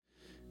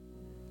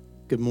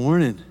Good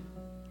morning.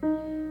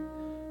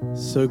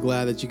 So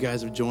glad that you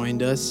guys have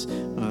joined us.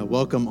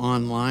 Welcome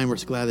online. We're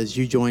so glad that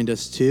you joined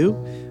us too.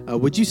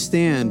 Would you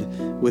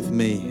stand with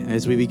me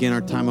as we begin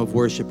our time of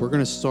worship? We're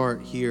going to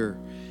start here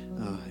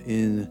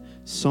in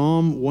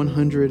Psalm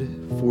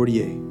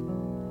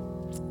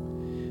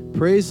 148.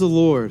 Praise the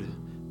Lord.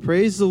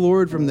 Praise the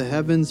Lord from the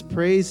heavens.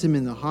 Praise him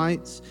in the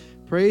heights.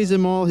 Praise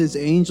him, all his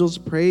angels.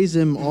 Praise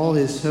him, all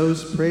his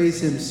hosts.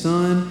 Praise him,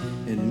 sun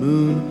and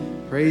moon.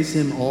 Praise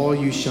him, all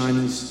you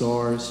shining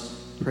stars.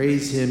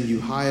 Praise him, you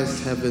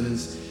highest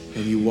heavens,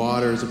 and you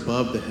waters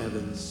above the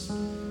heavens.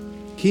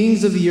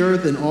 Kings of the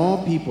earth and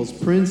all peoples,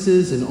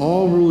 princes and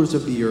all rulers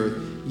of the earth,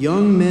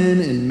 young men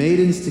and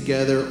maidens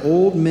together,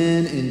 old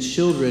men and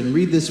children.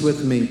 Read this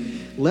with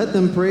me. Let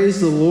them praise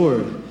the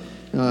Lord.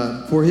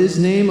 For his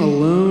name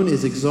alone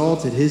is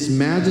exalted. His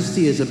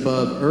majesty is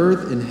above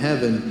earth and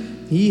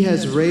heaven. He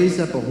has raised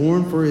up a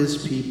horn for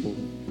his people.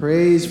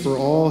 Praise for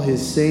all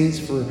his saints,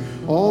 for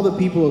all the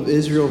people of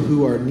Israel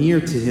who are near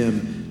to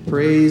him.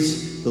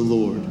 Praise the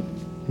Lord.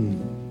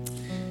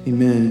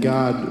 Amen.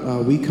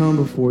 God, we come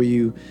before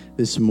you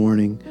this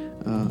morning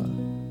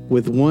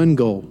with one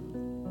goal,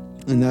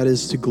 and that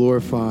is to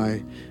glorify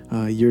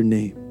your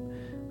name.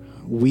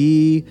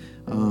 We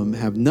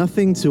have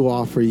nothing to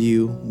offer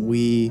you.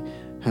 We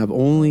have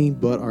only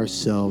but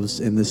ourselves,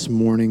 and this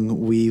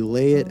morning we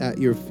lay it at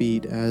your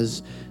feet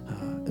as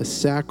a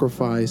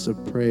sacrifice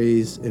of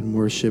praise and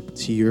worship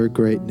to your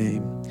great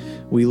name.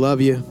 We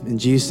love you. In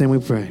Jesus' name we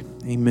pray.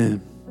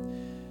 Amen.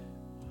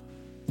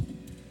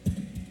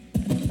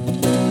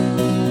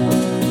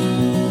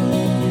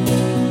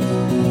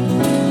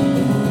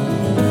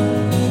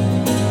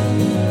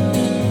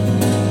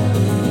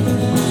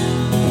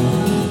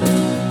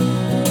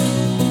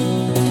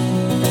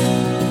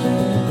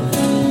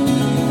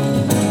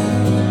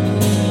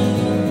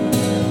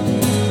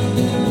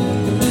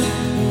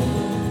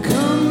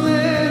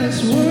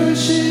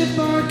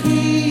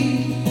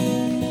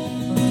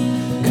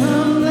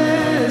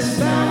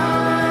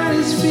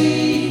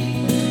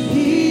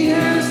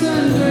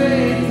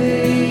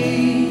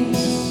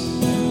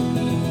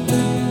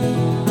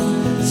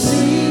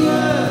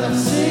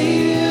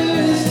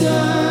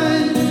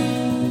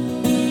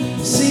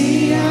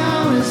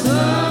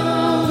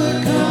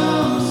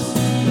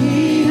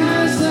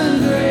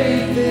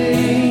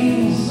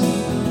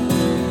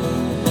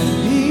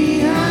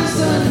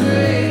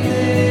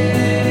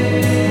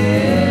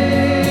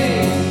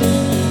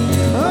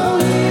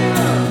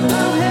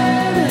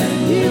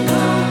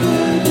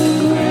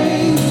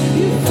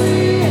 You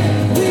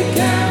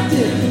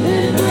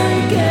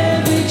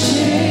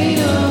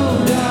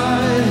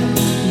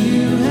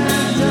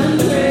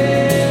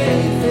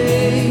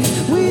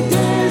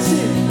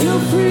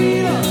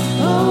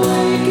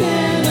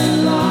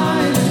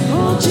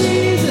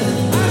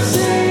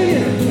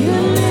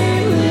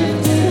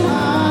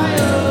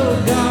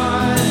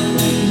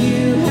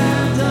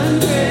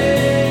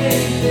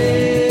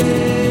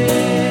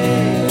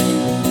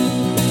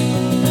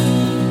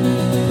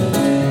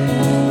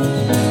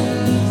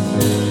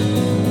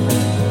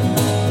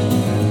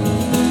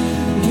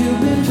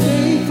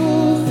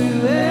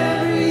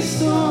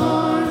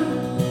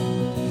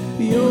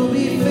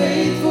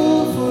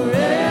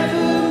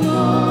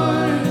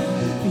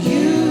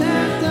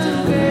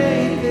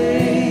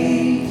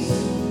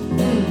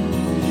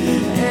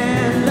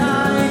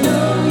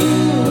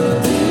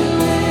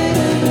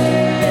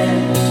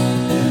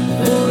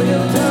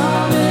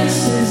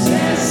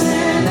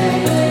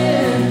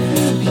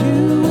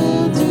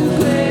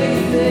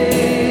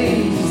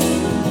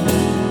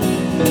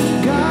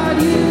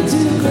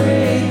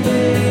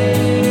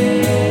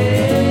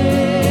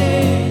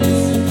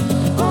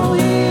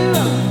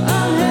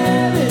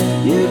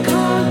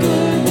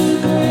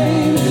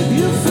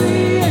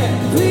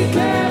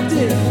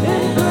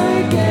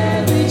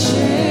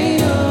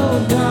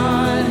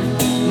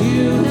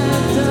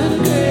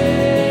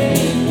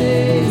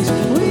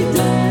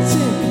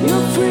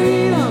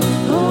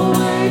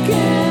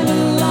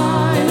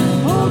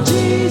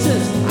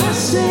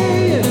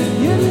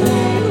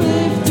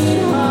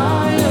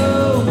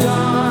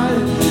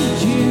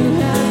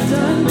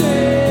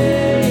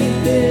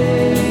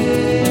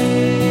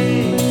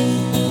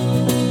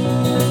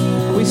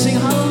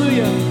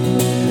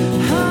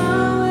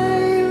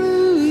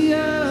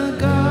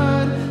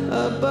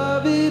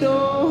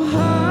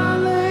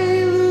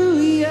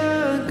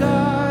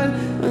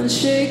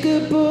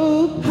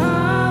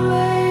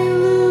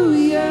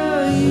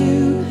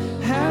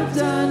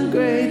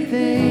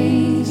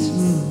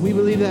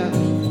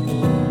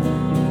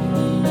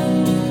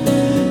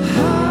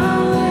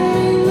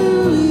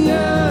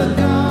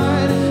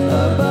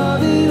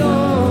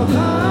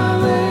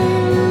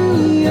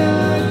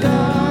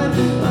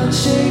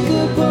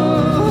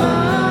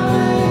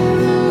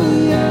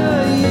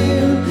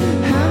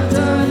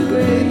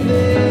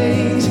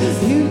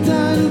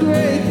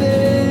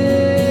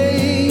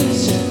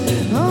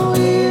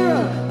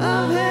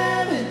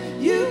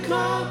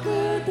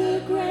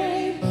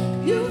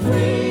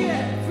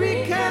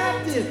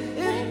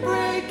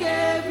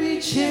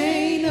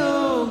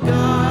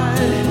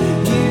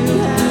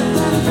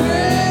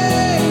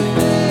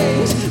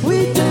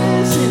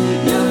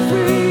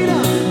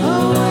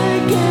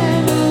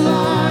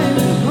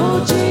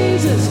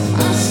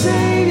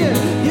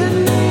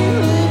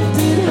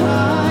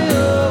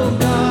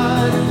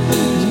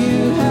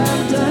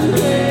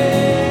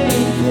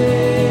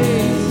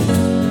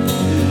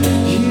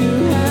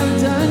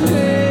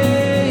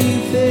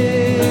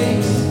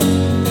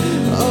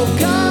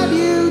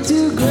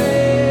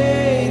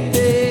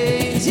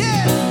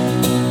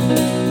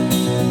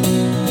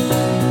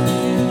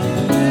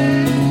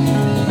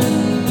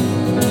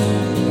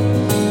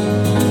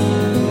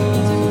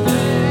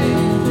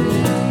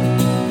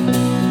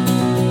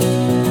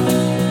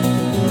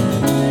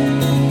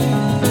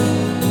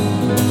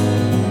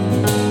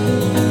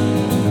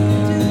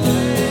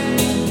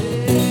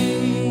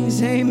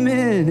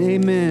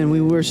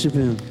worship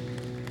him.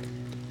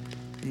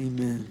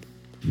 Amen.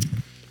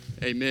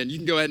 Amen. You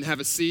can go ahead and have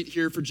a seat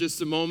here for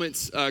just a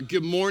moment.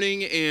 Good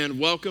morning and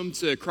welcome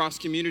to Cross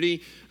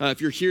Community. If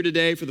you're here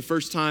today for the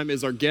first time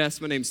as our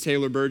guest, my name's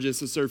Taylor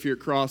Burgess. I serve here at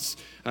Cross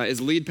as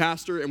lead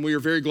pastor, and we are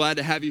very glad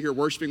to have you here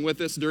worshiping with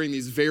us during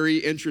these very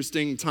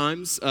interesting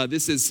times.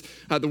 This is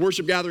the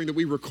worship gathering that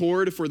we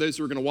record for those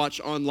who are going to watch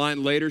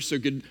online later. So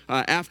good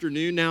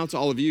afternoon now to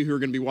all of you who are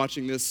going to be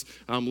watching this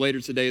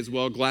later today as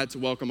well. Glad to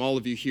welcome all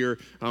of you here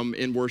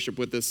in worship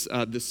with us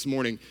this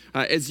morning.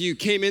 As you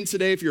came in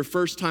today, if you're a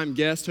first-time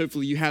guest,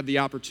 hopefully you had the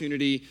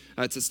opportunity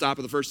to stop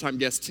at the first-time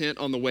guest tent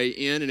on the way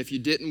in. And if you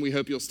didn't, we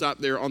hope you'll stop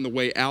there on the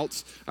way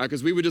out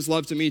because we would just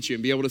love to meet you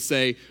and be able to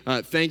say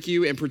thank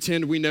you and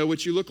pretend we know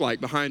what you look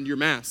like behind your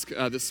mask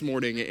this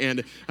morning.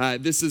 And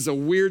this is a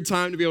weird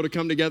time to be able to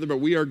come together, but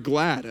we are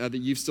glad that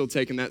you've still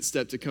taken that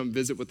step to come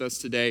visit with us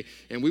today.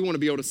 And we want to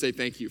be able to say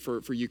thank you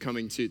for you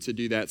coming to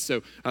do that.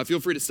 So feel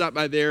free to stop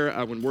by there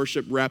when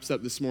worship wraps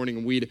up this morning,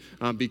 and we'd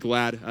be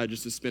glad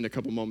just to spend a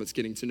couple moments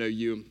getting to know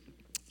you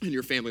and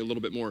your family a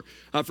little bit more.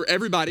 For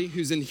everybody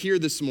who's in here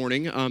this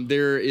morning,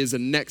 there is a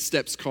Next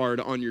Steps card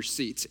on your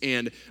seat.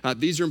 And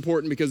these are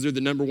important because they're the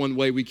number one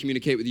way we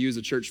communicate with you as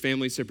a church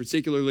family. So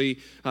particularly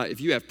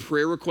if you have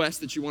prayer requests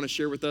that you want to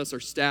share with us, our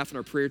staff and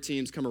our prayer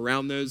teams come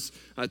around those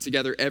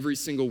together every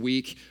single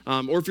week.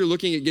 Or if you're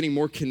looking at getting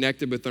more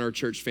connected within our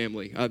church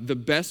family, the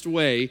best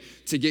way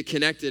to get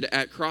connected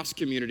at Cross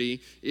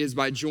Community is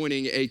by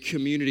joining a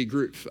community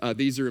group.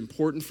 These are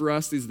important for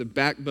us. These are the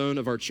backbone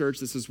of our church.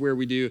 This is where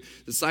we do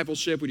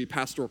discipleship. We do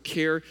pastoral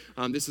care.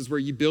 This is where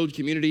you build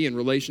community and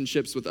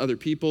relationships with other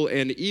people.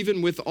 And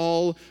even with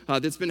all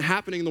that's been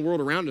happening in the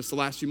world around us the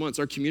last few months,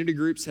 our community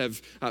groups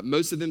have,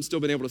 most of them still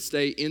been able to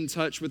stay in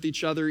touch with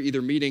each other,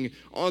 either meeting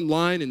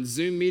online in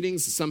Zoom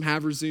meetings. Some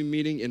have resumed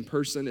meeting in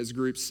person as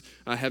groups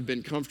have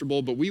been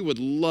comfortable. But we would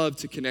love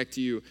to connect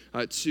you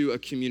to a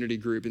community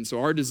group. And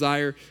so our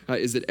desire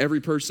is that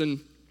every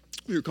person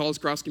who calls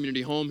Cross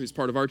Community home, who's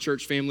part of our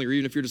church family, or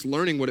even if you're just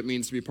learning what it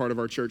means to be part of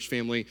our church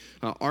family,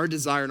 our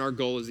desire and our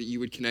goal is that you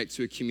would connect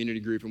to a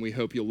community group, and we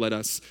hope you'll let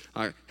us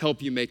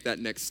help you make that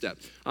next step.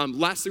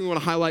 Last thing we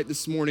want to highlight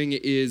this morning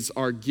is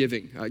our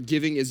giving.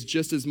 Giving is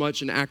just as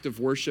much an act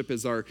of worship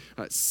as our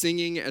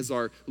singing, as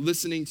our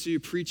listening to,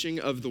 preaching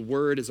of the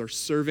word, as our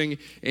serving,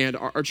 and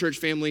our church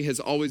family has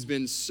always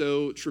been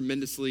so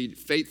tremendously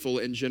faithful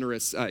and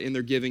generous in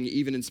their giving,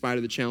 even in spite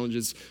of the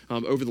challenges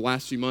over the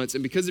last few months.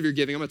 And because of your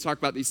giving, I'm going to talk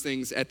about these things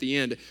at the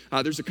end.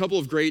 There's a couple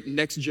of great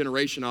next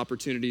generation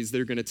opportunities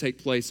that are going to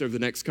take place over the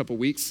next couple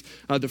weeks.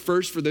 The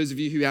first, for those of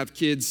you who have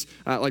kids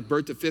like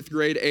birth to fifth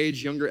grade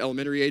age, younger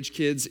elementary age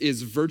kids,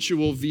 is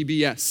virtual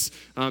VBS.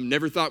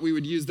 Never thought we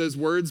would use those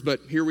words, but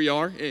here we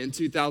are in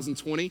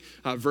 2020.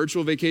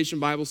 Virtual Vacation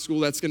Bible School,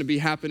 that's going to be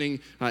happening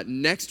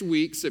next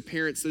week. So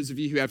parents, those of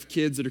you who have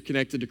kids that are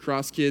connected to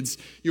Cross Kids,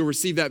 you'll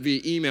receive that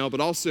via email, but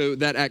also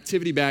that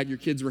activity bag your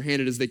kids were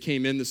handed as they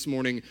came in this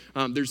morning.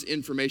 There's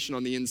information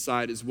on the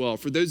inside as well.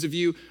 For those of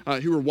you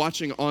who are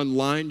watching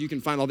online, you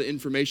can find all the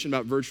information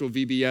about virtual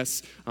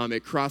VBS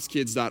at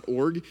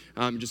crosskids.org.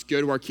 Just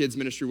go to our kids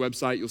ministry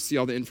website. You'll see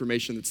all the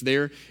information that's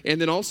there. And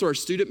then also our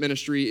student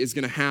ministry is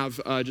going to have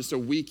just a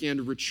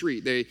weekend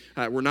retreat. They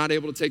were not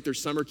able to take their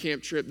summer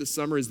camp trip this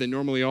summer as they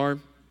normally are.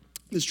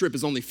 This trip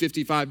is only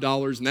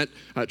 $55, and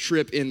that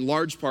trip in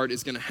large part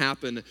is going to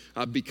happen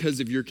because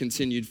of your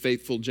continued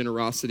faithful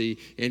generosity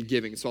and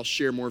giving. So I'll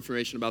share more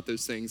information about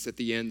those things at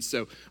the end.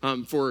 So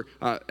for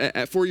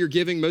your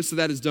giving, most of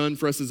that is done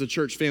for us as a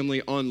church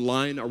family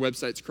online. Our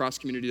website's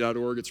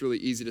crosscommunity.org. It's really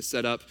easy to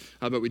set up,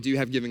 but we do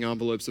have giving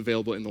envelopes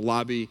available in the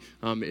lobby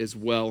as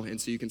well, and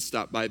so you can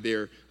stop by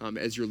there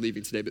as you're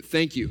leaving today. But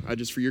thank you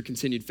just for your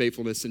continued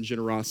faithfulness and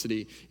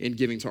generosity in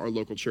giving to our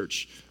local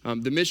church.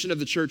 The mission of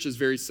the church is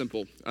very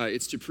simple.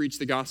 It's to preach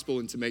the gospel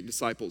and to make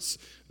disciples.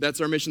 That's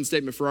our mission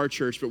statement for our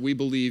church, but we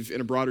believe in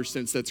a broader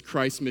sense that's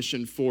Christ's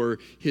mission for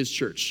his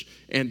church.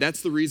 And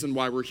that's the reason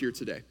why we're here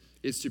today,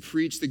 is to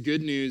preach the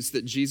good news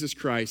that Jesus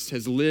Christ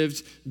has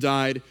lived,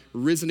 died,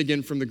 risen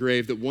again from the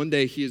grave, that one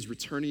day he is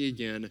returning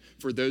again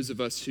for those of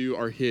us who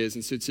are his.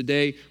 And so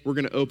today we're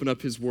going to open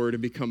up his word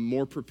and become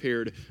more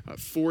prepared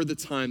for the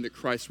time that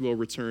Christ will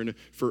return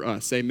for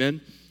us. Amen.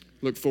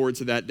 Look forward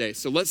to that day.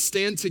 So let's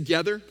stand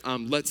together.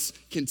 Let's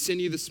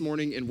continue this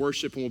morning in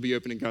worship, and we'll be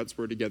opening God's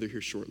word together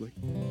here shortly.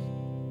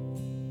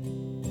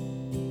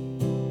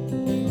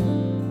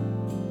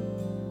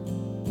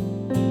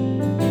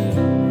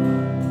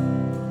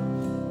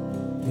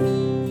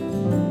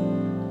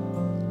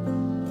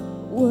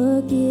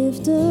 What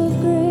gift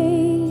of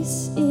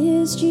grace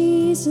is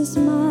Jesus,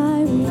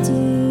 my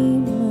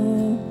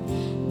Redeemer?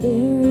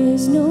 There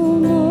is no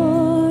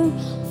more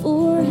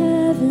for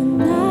heaven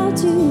now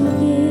to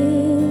give.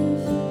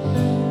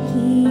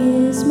 He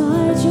is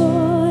my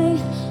joy,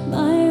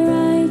 my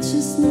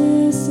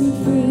righteousness and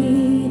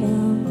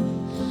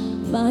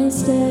freedom, my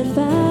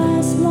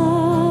steadfast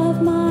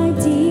love, my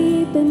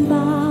deep and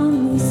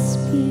boundless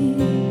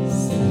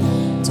peace.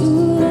 To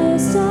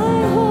this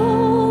I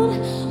hold,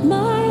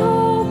 my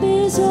hope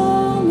is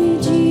only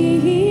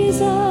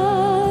Jesus.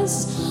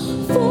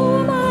 For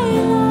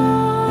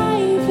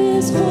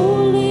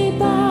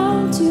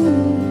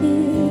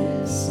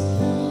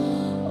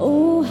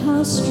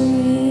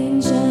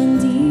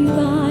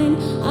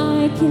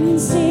can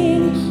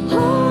sing,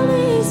 all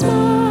is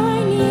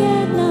mine,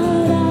 yet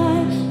not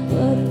I,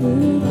 but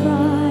through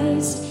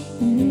Christ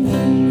in me.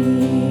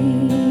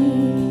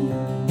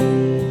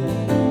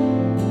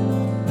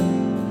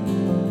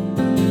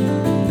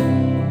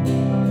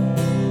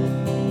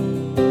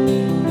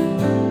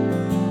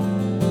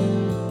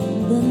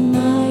 The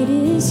night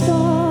is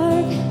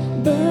dark,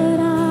 but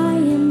I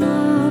am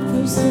not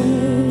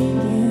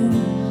forsaken.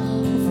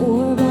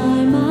 For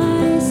by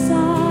my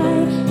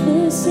side,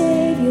 the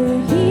Savior,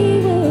 He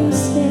will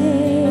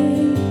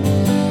stay.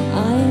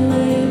 I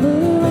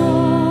labor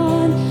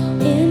on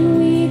in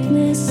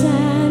weakness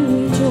and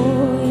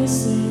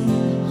rejoicing.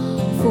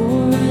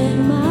 For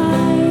in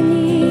my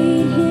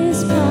need,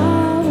 His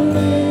power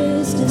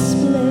is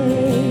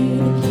displayed.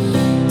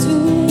 To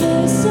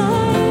this I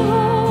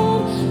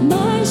hold,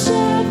 my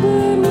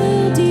shepherd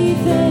will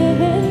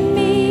defend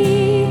me.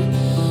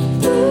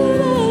 Through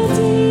the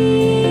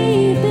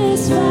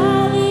deepest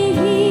valley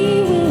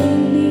He will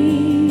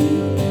lead.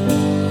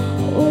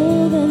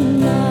 Oh, the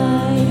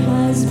night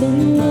has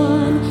been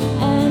won,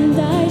 and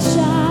I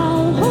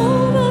shall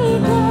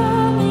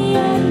overcome,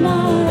 yet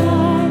not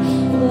I,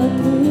 but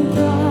through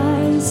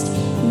Christ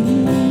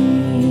in me.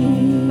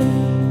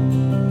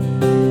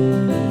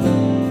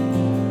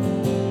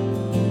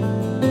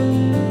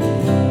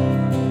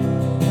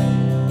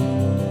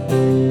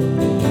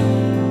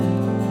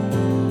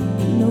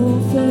 No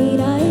fate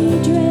I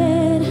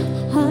dread,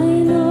 I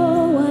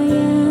know I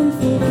am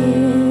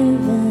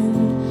forgiven.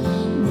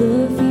 The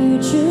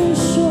future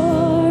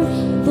sure,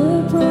 the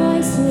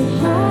price it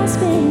has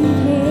been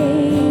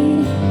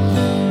paid.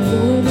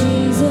 For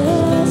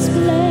Jesus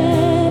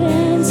bled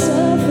and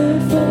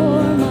suffered for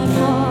my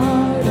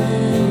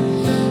pardon,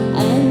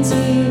 and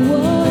He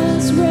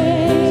was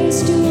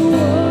raised to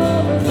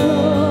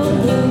overflow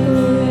the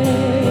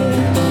grave.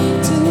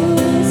 To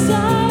this I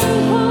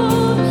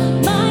hold,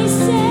 my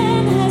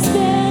sin has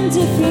been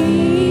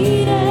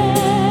defeated.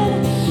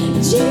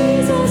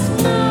 Jesus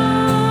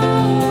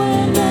now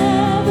and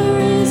ever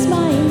is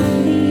my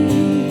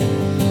plea.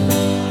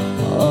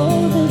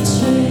 Oh, the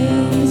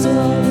chains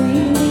are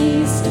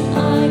released,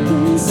 I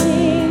can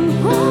sing,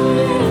 I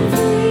am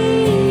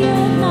free,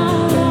 yet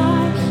not I,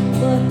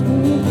 but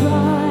through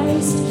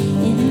Christ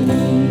in me.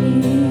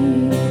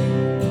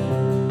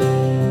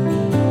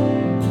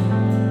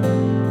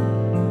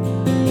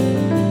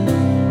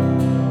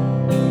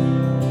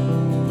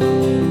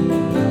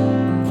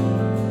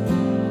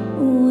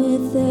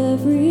 With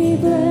every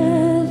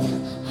breath,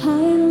 I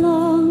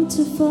long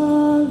to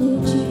follow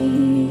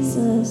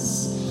Jesus,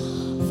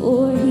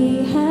 for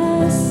He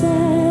has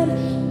said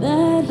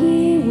that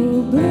He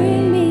will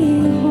bring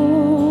me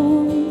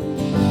home.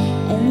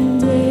 And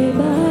day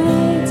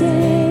by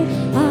day,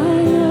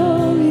 I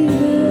know He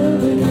will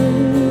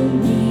renew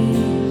me,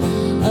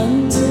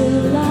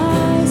 until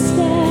I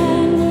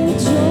stand with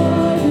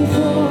joy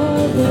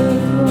before the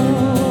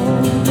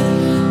throne.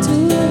 To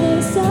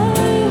this I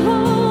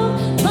hold,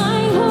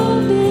 my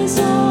hope is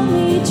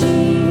only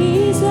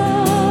Jesus.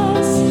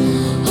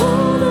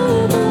 All the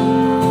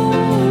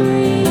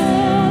glory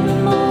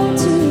evermore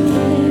to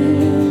Him.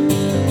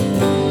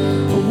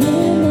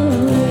 When the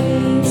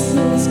race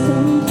is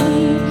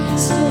complete,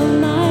 still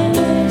my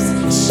lips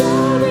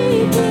shall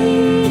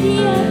repeat,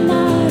 yet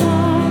not I,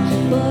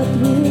 but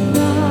through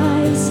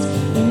Christ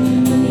in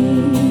me.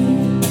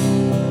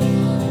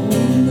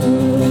 When the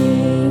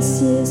race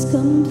is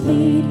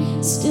complete,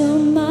 still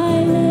my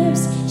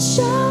lips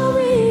shall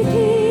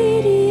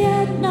repeat,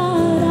 yet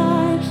not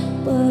I,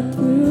 but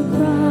through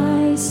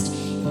Christ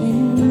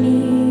in me.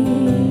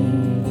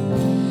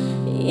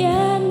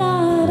 Yet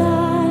not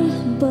I,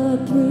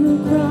 but through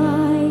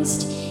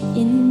Christ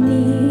in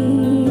me.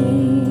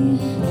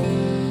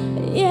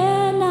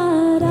 Yet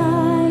not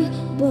I,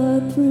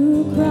 but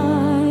through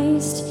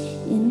Christ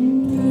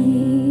in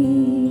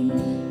me.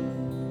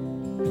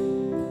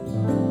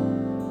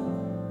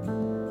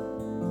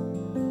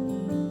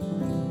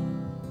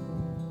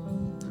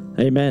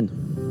 Amen.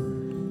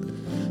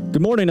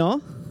 Good morning,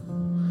 all,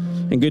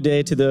 and good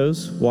day to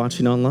those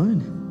watching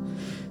online.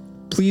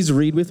 Please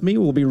read with me.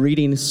 We'll be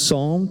reading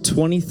Psalm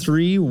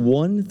 23,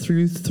 1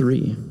 through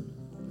 3.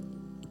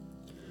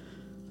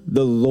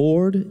 The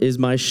Lord is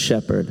my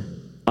shepherd,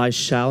 I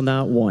shall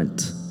not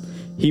want.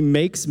 He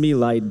makes me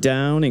lie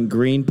down in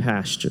green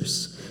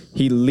pastures.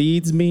 He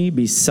leads me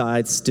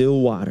beside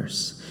still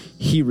waters.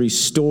 He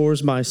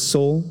restores my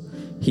soul.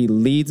 He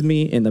leads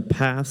me in the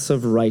paths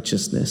of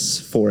righteousness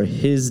for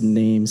His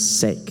name's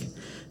sake.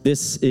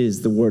 This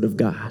is the word of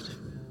God.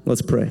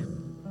 Let's pray.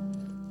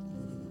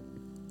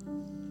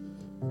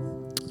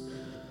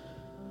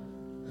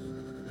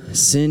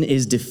 Sin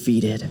is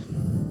defeated.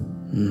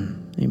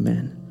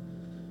 Amen.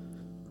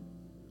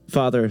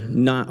 Father,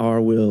 not our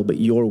will, but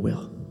your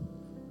will.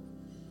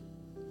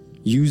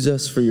 Use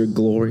us for your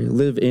glory.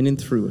 Live in and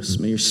through us.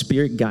 May your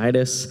Spirit guide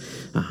us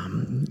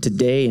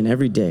today and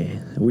every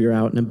day that we are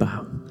out and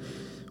about.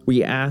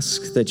 We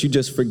ask that you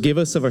just forgive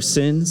us of our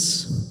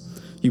sins.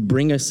 You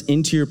bring us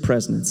into your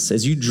presence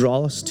as you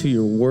draw us to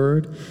your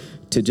word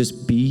to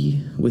just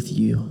be with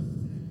you.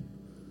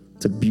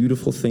 It's a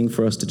beautiful thing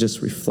for us to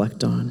just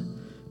reflect on,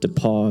 to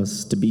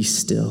pause, to be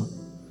still.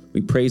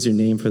 We praise your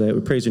name for that.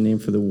 We praise your name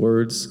for the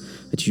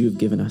words that you have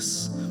given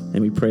us.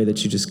 And we pray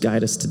that you just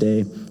guide us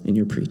today in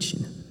your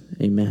preaching.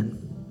 Amen.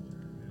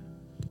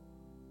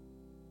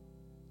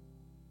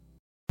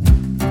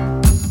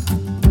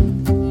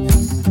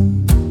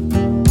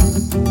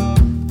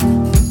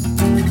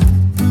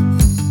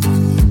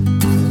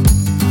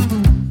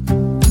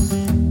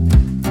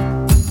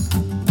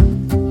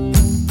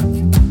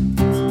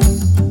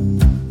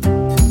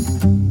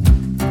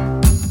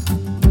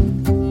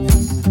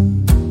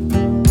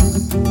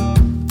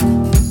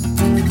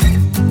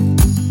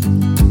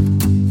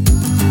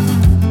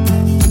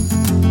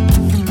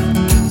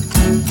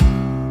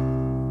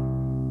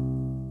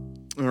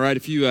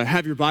 If you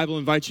have your Bible, I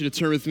invite you to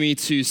turn with me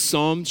to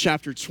Psalm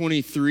chapter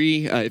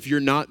 23. If you're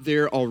not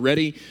there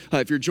already,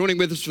 if you're joining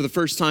with us for the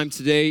first time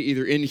today,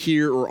 either in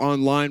here or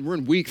online, we're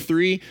in week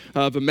 3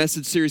 of a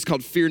message series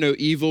called Fear No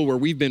Evil, where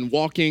we've been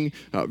walking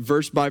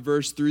verse by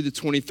verse through the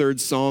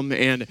 23rd Psalm.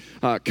 And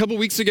a couple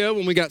weeks ago,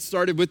 when we got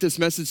started with this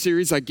message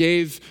series, I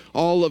gave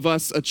all of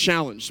us a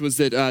challenge, was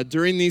that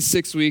during these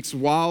 6 weeks,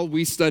 while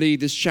we study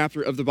this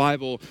chapter of the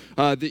Bible,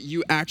 that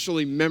you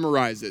actually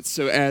memorize it.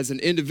 So as an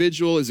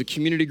individual, as a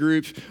community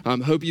group,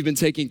 hope you've been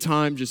taking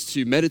time just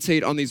to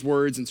meditate on these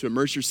words and to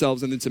immerse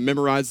yourselves and then to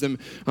memorize them.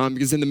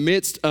 Because in the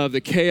midst of the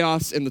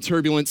chaos and the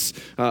turbulence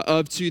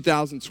of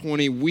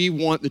 2020, we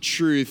want the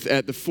truth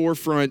at the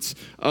forefront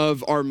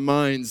of our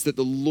minds, that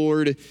the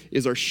Lord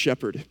is our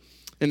shepherd.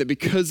 And that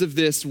because of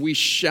this, we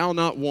shall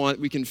not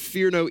want, we can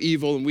fear no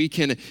evil, and we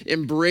can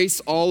embrace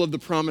all of the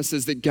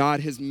promises that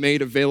God has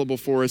made available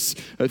for us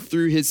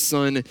through his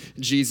Son,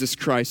 Jesus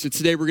Christ. So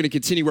today we're going to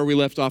continue where we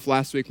left off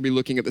last week and be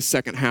looking at the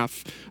second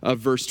half of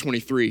verse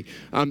 23.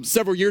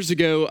 Several years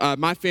ago,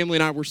 my family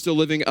and I were still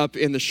living up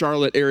in the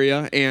Charlotte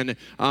area, and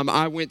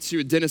I went to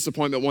a dentist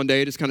appointment one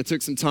day, just kind of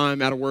took some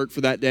time out of work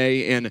for that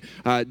day, and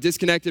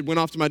disconnected, went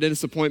off to my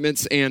dentist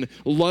appointments, and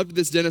loved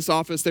this dentist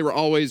office. They were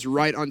always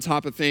right on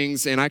top of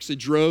things, and I actually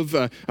drove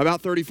about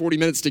 30, 40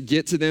 minutes to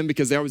get to them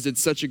because they always did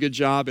such a good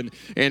job,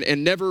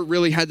 and never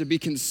really had to be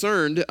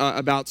concerned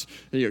about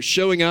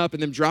showing up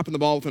and them dropping the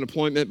ball with an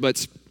appointment.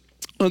 But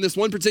on this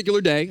one particular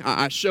day,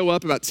 I show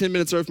up about 10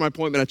 minutes early for my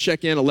appointment. I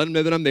check in, I let them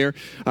know that I'm there,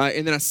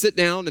 and then I sit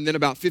down, and then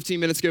about 15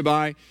 minutes go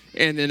by,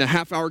 and then a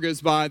half hour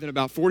goes by, then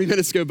about 40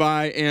 minutes go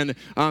by, and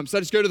so I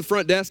just go to the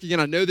front desk again.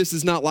 I know this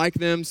is not like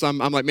them, so I'm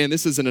like, man,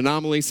 this is an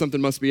anomaly.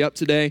 Something must be up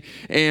today,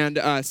 and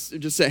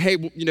just say, hey,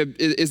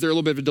 is there a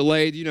little bit of a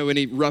delay? Do you know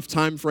any rough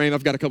time frame?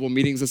 I've got a couple of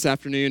meetings this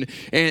afternoon,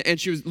 and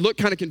she looked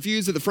kind of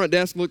confused at the front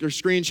desk, looked at her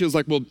screen. She was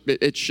like, well,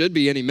 it should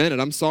be any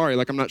minute. I'm sorry,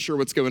 like I'm not sure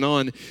what's going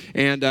on,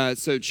 and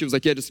so she was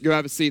like, yeah, just go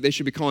have a seat. They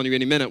should be calling you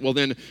any minute. Well,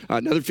 then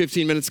another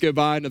 15 minutes go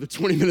by, another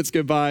 20 minutes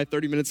go by,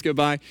 30 minutes go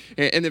by,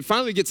 and then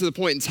finally get to the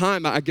point in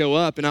time I go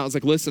up, and I was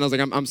like, listen,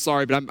 I'm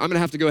sorry, but I'm going to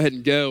have to go ahead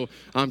and go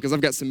because I've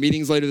got some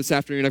meetings later this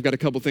afternoon. I've got a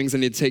couple things I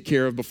need to take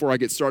care of before I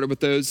get started with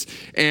those.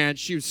 And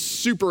she was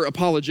super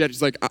apologetic.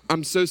 She's like,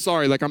 I'm so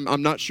sorry. Like,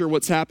 I'm not sure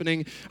what's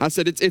happening. I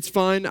said, it's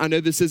fine. I know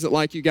this isn't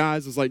like you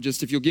guys. It's like,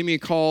 just if you'll give me a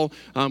call,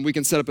 we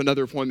can set up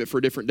another appointment for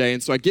a different day.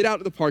 And so I get out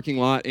to the parking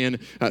lot and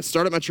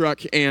start up my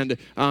truck and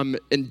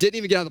didn't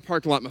even get out of the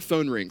parking lot. My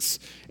phone rings.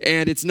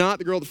 And it's not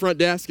the girl at the front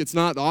desk. It's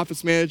not the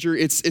office manager.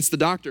 It's the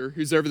doctor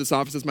who's over this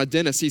office. It's my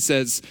dentist. He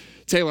says,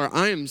 Taylor,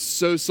 I am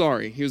so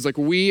sorry. He was like,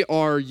 we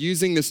are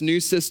using this new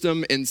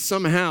system, and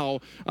somehow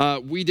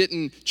we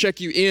didn't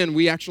check you in.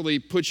 We actually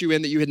put you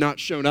in that you had not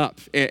shown up.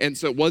 And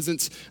so it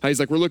wasn't, he's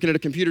like, we're looking at a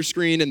computer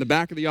screen in the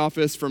back of the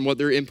office from what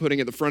they're inputting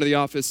at the front of the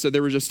office. So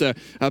there was just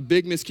a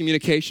big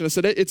miscommunication. I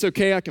said, it's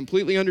okay. I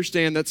completely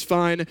understand. That's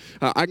fine.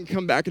 I can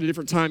come back at a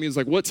different time. He was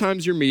like, what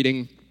time's your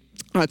meeting?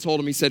 I told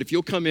him, he said, if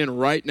you'll come in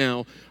right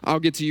now, I'll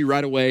get to you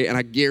right away, and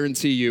I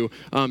guarantee you,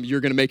 you're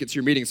going to make it to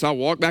your meeting. So I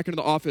walked back into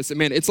the office, and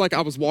man, it's like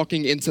I was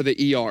walking into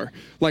the ER.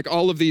 Like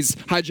all of these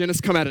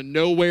hygienists come out of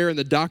nowhere, and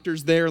the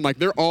doctor's there, and like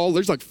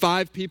there's like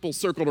 5 people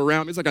circled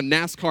around. It's like a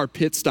NASCAR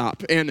pit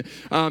stop, and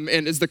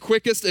it's the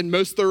quickest and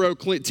most thorough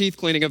teeth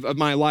cleaning of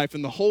my life.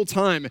 And the whole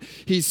time,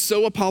 he's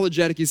so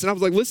apologetic. He said, I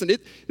was like, listen,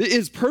 it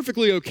is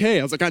perfectly okay.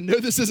 I was like, I know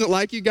this isn't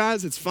like you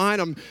guys. It's fine.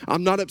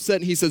 I'm not upset.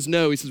 And he says,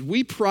 no. He says,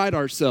 we pride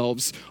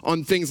ourselves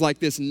on things like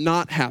this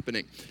not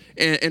happening.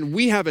 And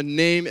we have a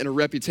name and a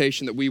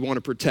reputation that we want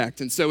to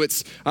protect. And so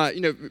it's,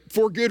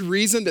 for good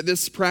reason that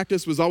this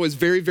practice was always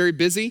very, very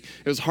busy.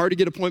 It was hard to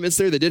get appointments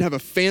there. They did have a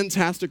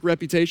fantastic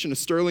reputation, a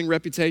sterling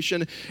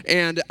reputation.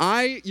 And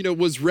I,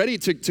 was ready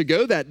to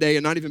go that day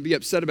and not even be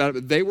upset about it,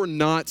 but they were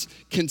not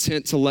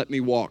content to let me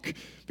walk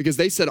because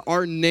they said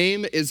our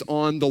name is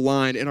on the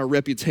line and our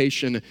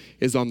reputation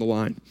is on the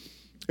line.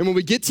 And when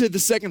we get to the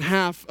second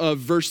half of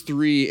verse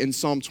 3 in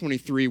Psalm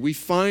 23, we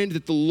find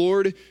that the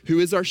Lord, who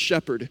is our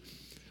shepherd,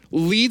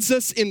 leads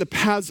us in the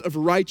paths of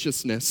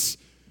righteousness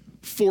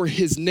for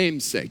his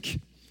name's sake.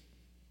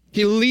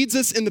 He leads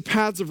us in the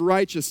paths of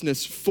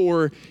righteousness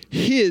for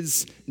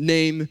his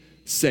name's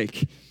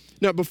sake.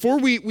 Now, before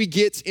we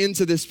get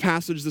into this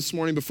passage this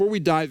morning, before we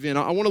dive in,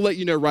 I want to let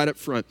you know right up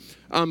front,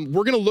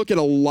 we're going to look at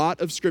a lot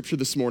of scripture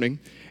this morning,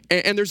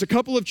 and there's a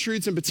couple of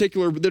truths in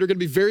particular that are going to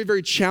be very,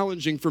 very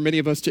challenging for many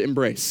of us to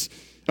embrace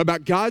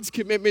about God's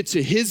commitment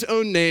to his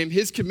own name,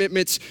 his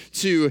commitment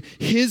to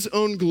his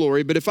own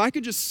glory. But if I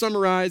could just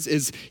summarize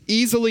as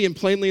easily and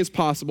plainly as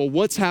possible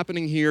what's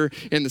happening here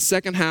in the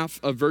second half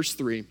of verse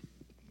 3,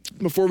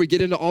 before we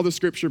get into all the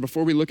scripture,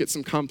 before we look at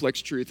some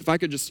complex truth, if I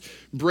could just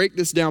break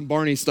this down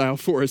Barney style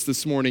for us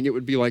this morning, it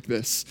would be like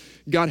this.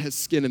 God has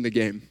skin in the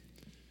game.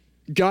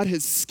 God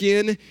has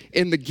skin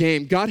in the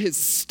game. God has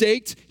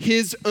staked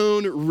his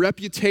own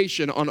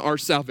reputation on our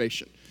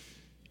salvation.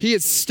 He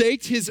has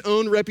staked his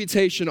own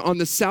reputation on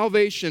the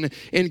salvation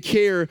and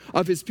care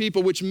of his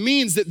people, which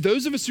means that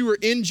those of us who are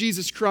in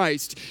Jesus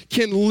Christ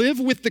can live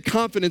with the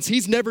confidence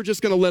he's never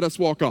just going to let us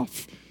walk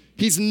off.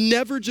 He's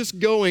never just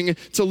going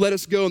to let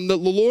us go. And the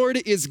Lord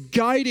is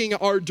guiding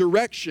our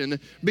direction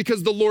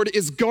because the Lord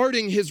is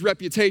guarding his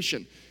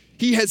reputation.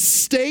 He has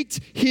staked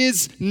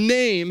his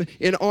name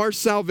in our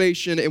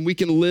salvation, and we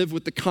can live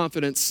with the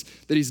confidence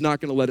that he's not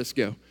going to let us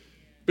go.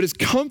 But as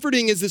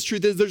comforting as this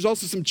truth is, there's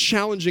also some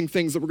challenging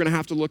things that we're going to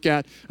have to look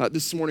at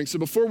this morning. So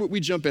before we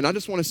jump in, I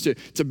just want us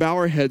to bow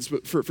our heads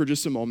for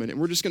just a moment. And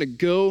we're just going to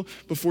go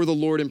before the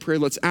Lord in prayer.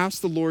 Let's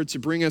ask the Lord to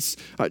bring us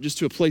just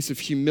to a place of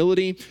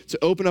humility, to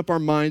open up our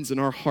minds and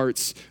our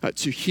hearts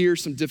to hear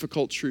some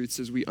difficult truths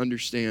as we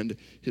understand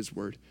his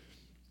word.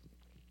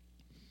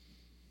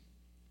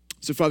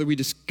 So Father, we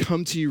just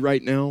come to you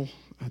right now,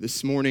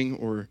 this morning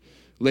or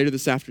later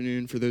this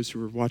afternoon for those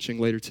who are watching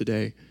later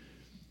today.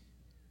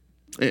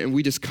 And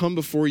we just come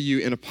before you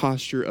in a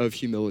posture of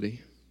humility.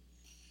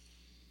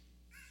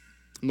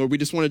 And Lord, we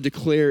just want to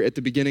declare at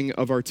the beginning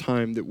of our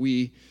time that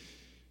we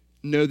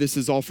know this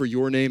is all for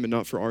your name and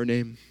not for our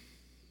name.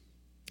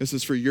 This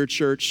is for your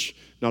church,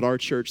 not our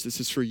church. This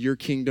is for your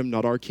kingdom,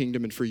 not our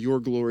kingdom, and for your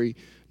glory,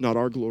 not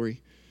our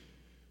glory.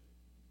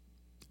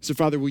 So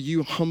Father, will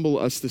you humble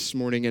us this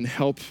morning and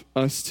help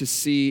us to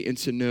see and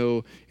to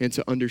know and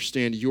to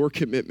understand your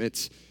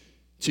commitment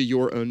to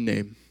your own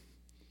name,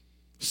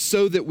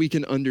 so that we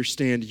can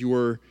understand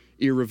your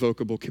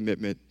irrevocable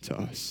commitment to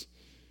us.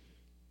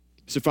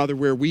 So Father,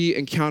 where we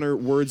encounter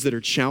words that are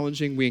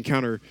challenging, we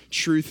encounter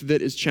truth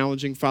that is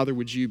challenging, Father,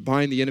 would you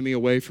bind the enemy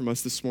away from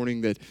us this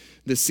morning, that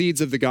the seeds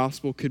of the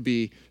gospel could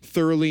be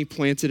thoroughly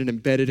planted and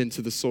embedded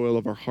into the soil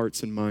of our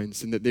hearts and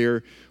minds, and that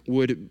there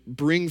would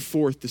bring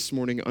forth this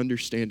morning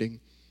understanding,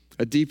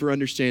 a deeper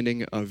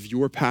understanding of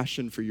your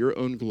passion for your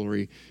own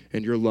glory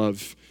and your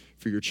love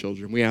for your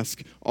children. We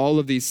ask all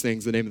of these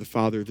things in the name of the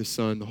Father, the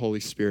Son, the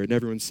Holy Spirit. And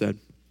everyone said,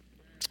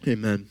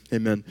 amen,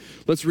 amen.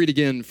 Let's read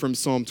again from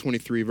Psalm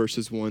 23,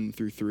 verses 1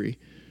 through 3.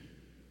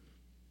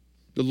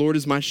 The Lord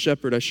is my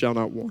shepherd, I shall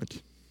not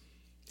want.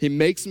 He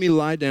makes me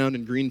lie down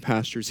in green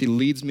pastures. He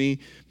leads me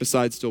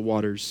beside still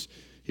waters.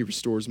 He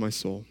restores my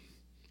soul.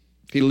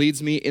 He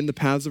leads me in the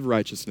paths of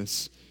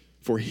righteousness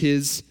for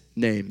his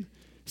name's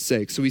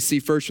sake. So we see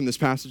first from this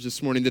passage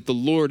this morning that the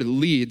Lord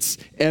leads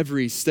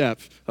every step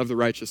of the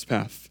righteous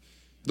path.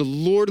 The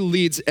Lord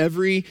leads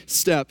every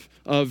step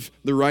of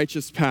the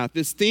righteous path.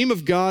 This theme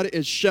of God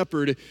as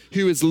shepherd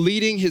who is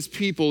leading his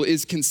people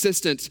is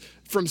consistent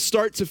from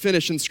start to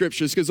finish in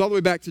scriptures. It goes all the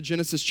way back to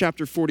Genesis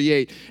chapter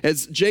 48.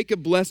 As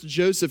Jacob blessed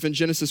Joseph in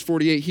Genesis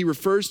 48, he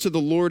refers to the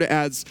Lord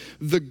as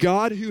the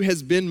God who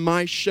has been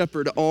my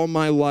shepherd all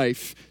my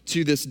life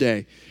to this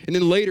day. And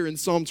then later in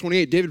Psalm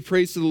 28, David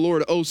prays to the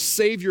Lord, oh,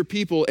 save your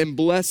people and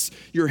bless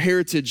your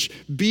heritage.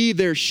 Be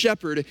their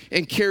shepherd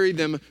and carry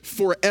them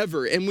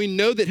forever. And we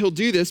know that he'll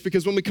do this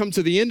because when we come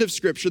to the end of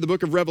scripture, the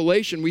book of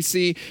Revelation, we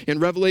see in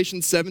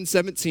Revelation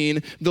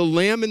 7:17, the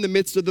Lamb in the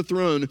midst of the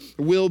throne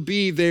will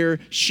be their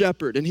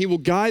shepherd, and he will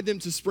guide them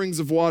to springs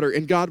of water,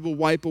 and God will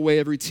wipe away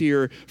every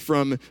tear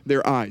from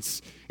their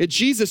eyes. And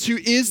Jesus, who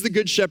is the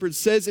good shepherd,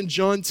 says in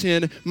John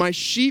 10, my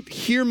sheep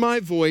hear my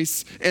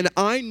voice, and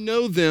I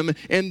know them,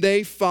 and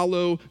they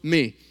follow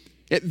me.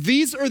 And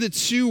these are the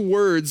two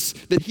words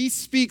that he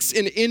speaks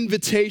in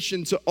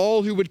invitation to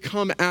all who would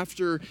come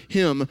after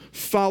him.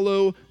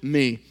 Follow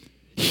me.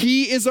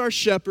 He is our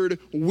shepherd.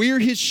 We're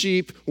his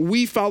sheep.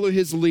 We follow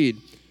his lead.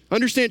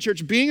 Understand,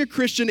 church, being a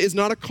Christian is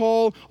not a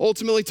call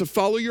ultimately to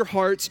follow your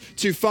heart,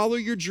 to follow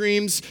your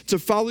dreams, to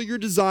follow your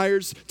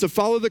desires, to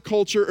follow the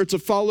culture, or to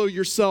follow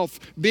yourself.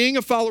 Being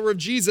a follower of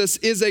Jesus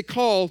is a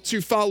call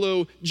to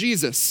follow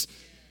Jesus.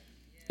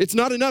 It's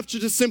not enough to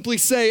just simply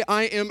say,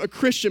 I am a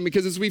Christian,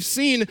 because as we've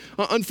seen,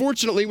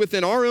 unfortunately,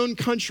 within our own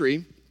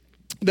country,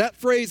 that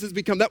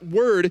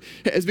word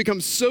has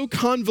become so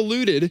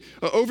convoluted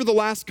over the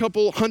last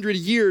couple hundred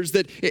years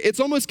that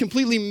it's almost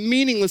completely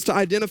meaningless to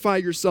identify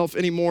yourself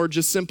anymore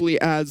just simply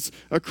as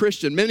a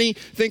Christian. Many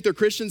think they're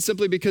Christians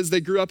simply because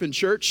they grew up in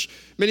church.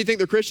 Many think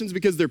they're Christians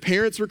because their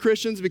parents were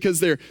Christians,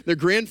 because their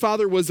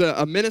grandfather was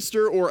a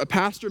minister or a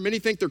pastor. Many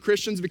think they're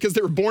Christians because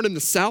they were born in the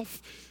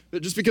South.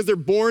 Just because they're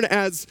born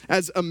as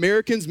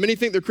Americans. Many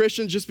think they're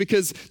Christians just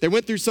because they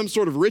went through some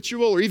sort of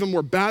ritual or even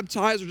were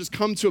baptized or just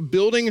come to a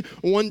building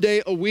one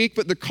day a week.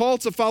 But the call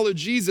to follow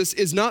Jesus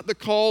is not the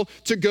call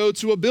to go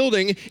to a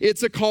building.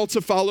 It's a call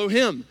to follow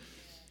him.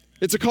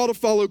 It's a call to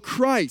follow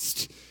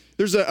Christ.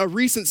 There's a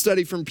recent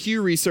study from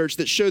Pew Research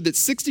that showed that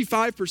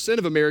 65%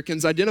 of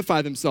Americans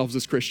identify themselves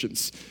as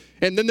Christians.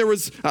 And then there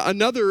was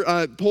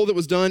another poll that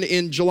was done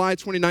in July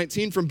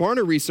 2019 from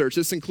Barna Research.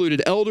 This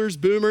included elders,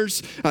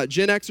 boomers,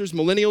 Gen Xers,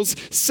 millennials.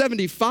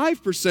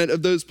 75%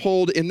 of those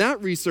polled in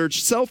that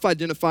research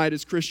self-identified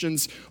as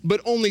Christians, but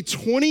only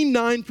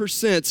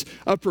 29%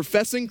 of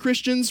professing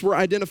Christians were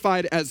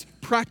identified as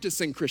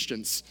practicing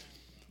Christians.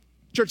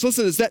 Church,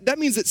 listen to this. That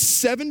means that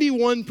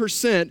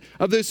 71%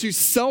 of those who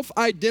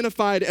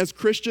self-identified as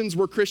Christians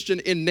were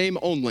Christian in name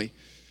only.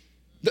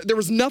 There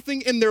was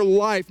nothing in their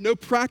life, no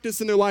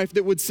practice in their life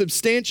that would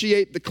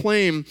substantiate the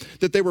claim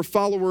that they were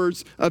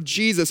followers of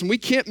Jesus. And we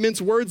can't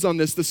mince words on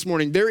this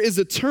morning. There is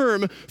a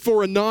term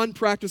for a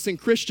non-practicing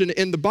Christian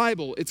in the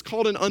Bible. It's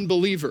called an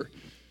unbeliever.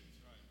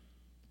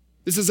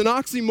 This is an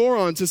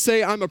oxymoron to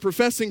say I'm a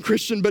professing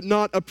Christian but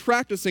not a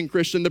practicing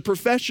Christian. The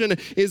profession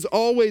is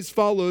always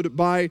followed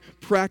by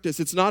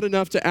practice. It's not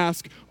enough to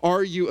ask,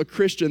 are you a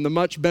Christian? The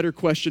much better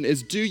question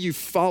is, do you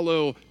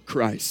follow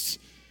Christ?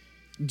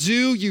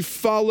 Do you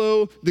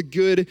follow the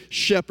good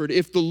shepherd?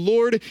 If the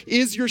Lord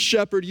is your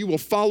shepherd, you will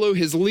follow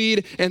his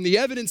lead. And the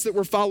evidence that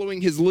we're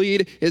following his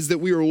lead is that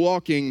we are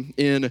walking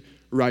in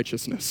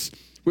righteousness.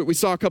 We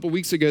saw a couple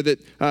weeks ago that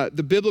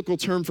the biblical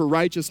term for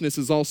righteousness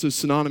is also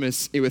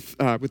synonymous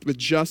with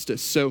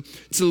justice. So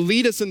to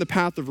lead us in the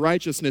path of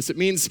righteousness, it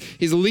means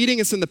he's leading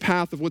us in the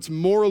path of what's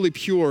morally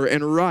pure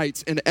and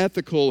right and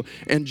ethical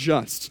and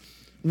just.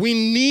 We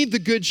need the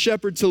good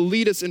shepherd to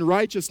lead us in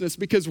righteousness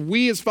because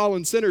we as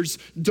fallen sinners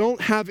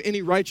don't have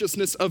any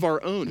righteousness of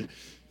our own.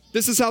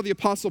 This is how the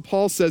Apostle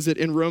Paul says it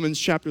in Romans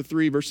chapter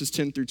 3, verses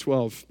 10 through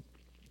 12.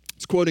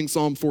 It's quoting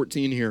Psalm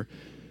 14 here.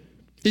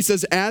 He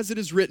says, as it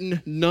is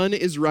written, none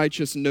is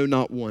righteous, no,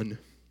 not one.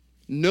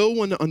 No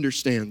one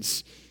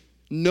understands.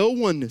 No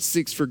one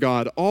seeks for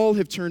God. All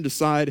have turned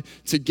aside.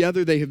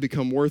 Together they have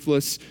become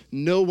worthless.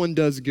 No one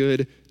does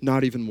good,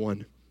 not even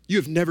one. You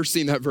have never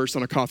seen that verse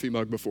on a coffee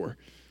mug before.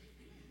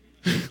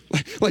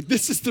 Like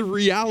this is the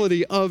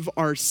reality of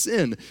our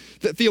sin.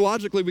 That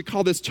theologically we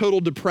call this total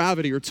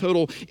depravity or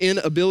total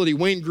inability.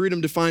 Wayne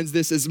Grudem defines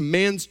this as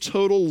man's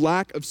total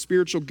lack of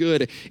spiritual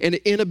good and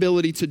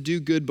inability to do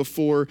good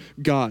before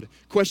God.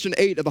 Question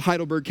 8 of the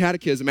Heidelberg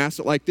Catechism asks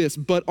it like this: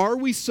 but are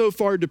we so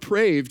far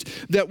depraved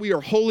that we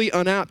are wholly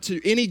unapt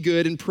to any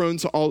good and prone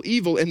to all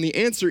evil? And the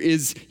answer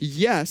is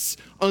yes,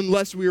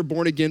 unless we are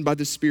born again by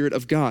the Spirit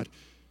of God.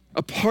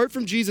 Apart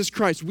from Jesus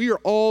Christ, we are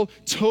all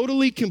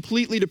totally,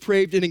 completely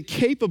depraved and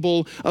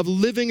incapable of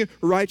living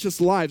righteous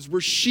lives. We're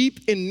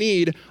sheep in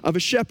need of a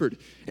shepherd.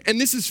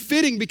 And this is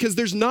fitting because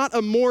there's not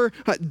a more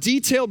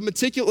detailed,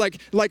 meticulous,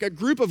 like a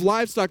group of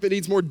livestock that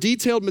needs more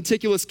detailed,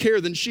 meticulous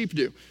care than sheep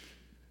do.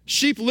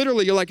 Sheep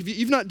literally, if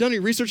you've not done any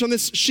research on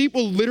this, sheep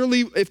will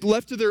literally, if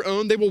left to their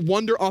own, they will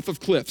wander off of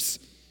cliffs.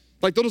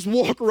 Like they'll just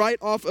walk right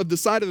off of the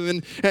side of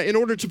them. And in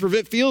order to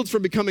prevent fields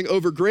from becoming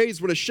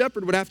overgrazed, what a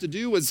shepherd would have to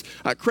do was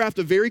craft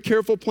a very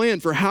careful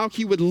plan for how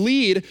he would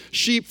lead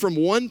sheep from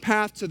one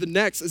path to the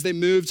next as they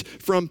moved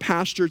from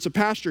pasture to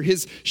pasture.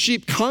 His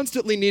sheep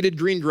constantly needed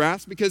green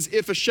grass because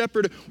if a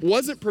shepherd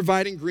wasn't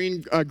providing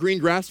green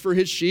grass for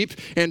his sheep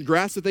and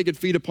grass that they could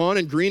feed upon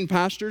and green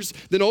pastures,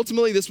 then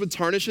ultimately this would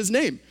tarnish his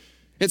name.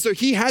 And so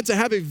he had to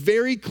have a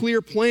very clear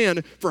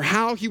plan for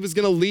how he was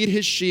going to lead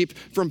his sheep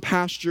from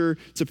pasture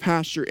to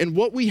pasture. And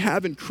what we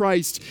have in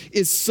Christ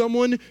is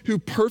someone who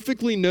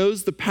perfectly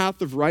knows the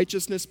path of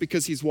righteousness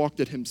because he's walked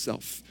it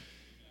himself.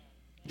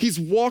 He's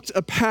walked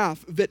a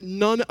path that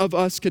none of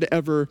us could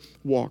ever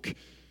walk.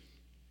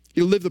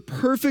 He lived the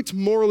perfect,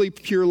 morally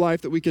pure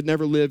life that we could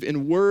never live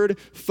in word,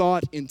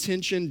 thought,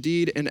 intention,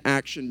 deed, and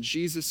action.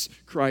 Jesus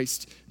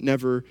Christ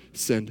never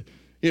sinned.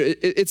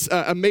 It's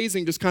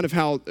amazing just kind of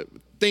how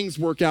things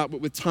work out,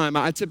 but with time.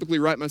 I typically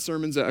write my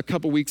sermons a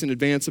couple weeks in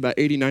advance, about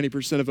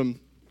 80-90% of them.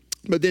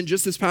 But then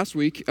just this past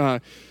week,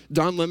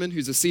 Don Lemon,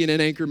 who's a CNN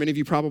anchor, many of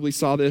you probably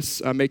saw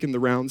this making the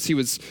rounds, he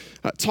was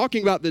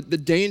talking about the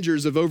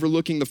dangers of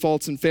overlooking the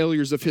faults and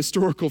failures of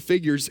historical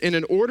figures. And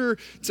in order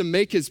to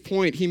make his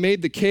point, he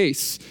made the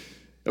case,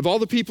 of all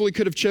the people he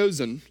could have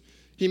chosen,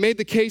 he made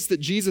the case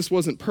that Jesus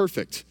wasn't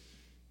perfect.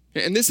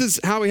 And this is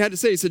how he had to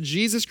say it. He said,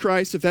 Jesus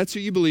Christ, if that's who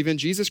you believe in,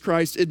 Jesus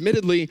Christ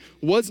admittedly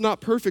was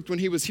not perfect when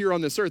he was here on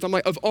this earth. I'm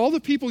like, of all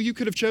the people you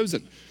could have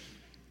chosen.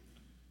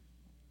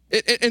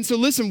 And so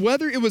listen,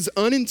 whether it was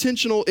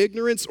unintentional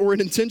ignorance or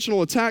an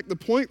intentional attack, the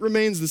point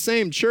remains the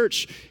same.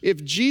 Church,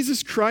 if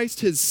Jesus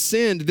Christ has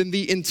sinned, then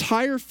the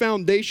entire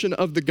foundation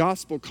of the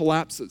gospel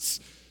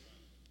collapses.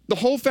 The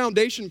whole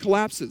foundation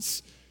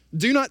collapses.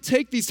 Do not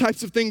take these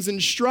types of things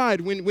in stride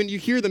when you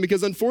hear them,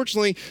 because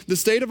unfortunately, the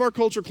state of our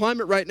culture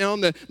climate right now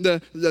and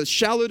the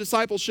shallow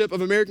discipleship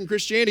of American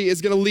Christianity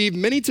is going to leave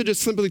many to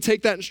just simply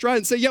take that in stride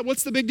and say, yeah,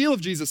 what's the big deal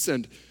if Jesus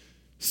sinned?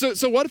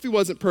 So what if he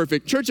wasn't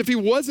perfect? Church, if he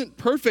wasn't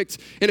perfect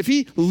and if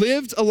he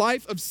lived a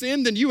life of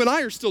sin, then you and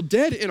I are still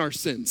dead in our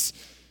sins.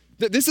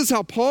 This is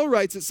how Paul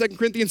writes at 2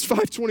 Corinthians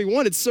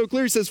 5:21. It's so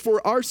clear. He says,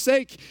 for our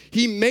sake,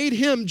 he made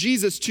him,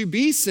 Jesus, to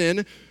be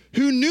sin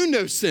who knew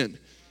no sin.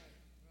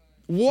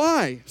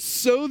 Why?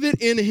 So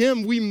that in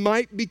him we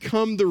might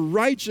become the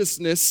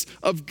righteousness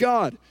of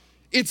God.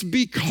 It's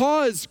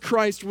because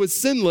Christ was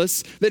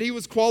sinless that he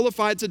was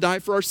qualified to die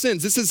for our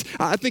sins. This is,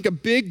 I think, a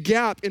big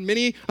gap in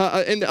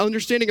in the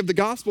understanding of the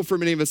gospel for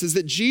many of us, is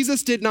that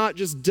Jesus did not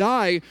just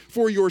die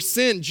for your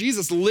sin.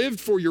 Jesus lived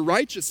for your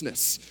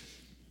righteousness.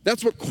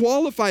 That's what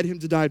qualified him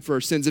to die for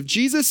our sins. If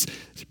Jesus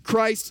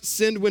Christ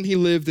sinned when he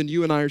lived, then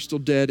you and I are still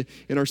dead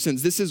in our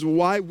sins. This is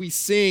why we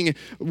sing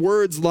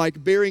words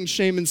like, bearing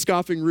shame and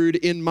scoffing rude,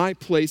 in my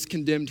place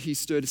condemned he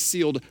stood,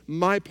 sealed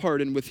my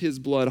pardon with his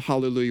blood.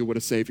 Hallelujah, what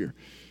a Savior.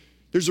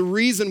 There's a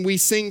reason we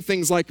sing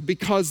things like,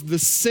 because the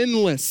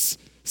sinless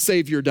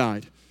Savior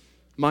died,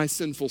 my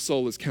sinful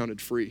soul is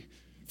counted free.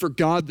 For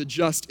God the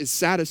just is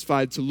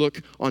satisfied to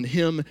look on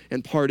him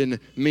and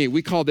pardon me.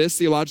 We call this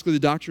theologically the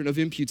doctrine of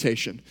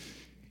imputation.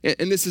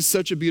 And this is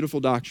such a beautiful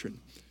doctrine.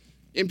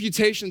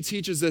 Imputation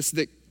teaches us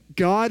that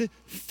God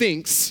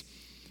thinks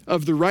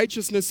of the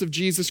righteousness of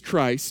Jesus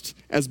Christ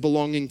as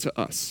belonging to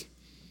us.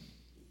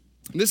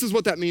 And this is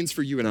what that means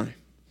for you and I,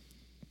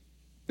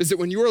 is that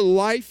when your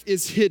life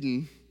is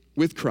hidden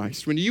with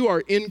Christ, when you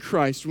are in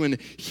Christ, when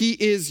he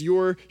is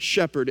your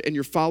shepherd and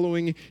you're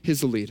following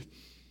his lead,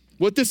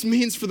 what this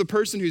means for the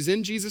person who's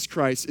in Jesus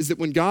Christ is that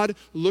when God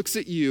looks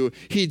at you,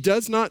 he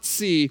does not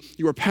see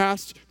your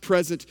past,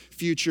 present,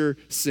 future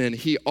sin.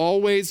 He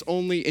always,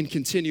 only, and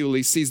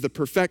continually sees the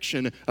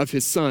perfection of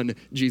his son,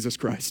 Jesus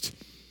Christ.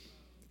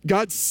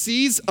 God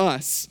sees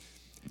us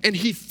and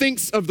he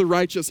thinks of the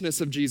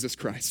righteousness of Jesus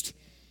Christ.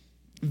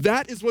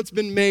 That is what's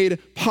been made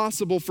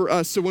possible for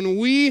us. So when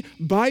we,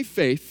 by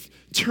faith,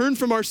 turn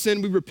from our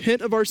sin, we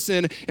repent of our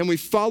sin, and we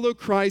follow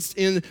Christ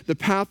in the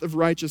path of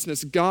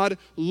righteousness, God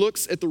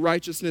looks at the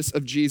righteousness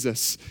of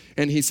Jesus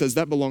and he says,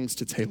 that belongs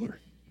to Taylor.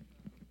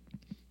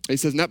 He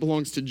says, and that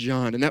belongs to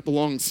John, and that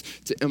belongs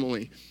to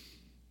Emily.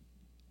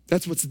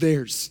 That's what's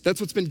theirs.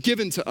 That's what's been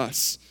given to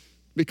us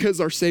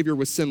because our Savior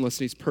was sinless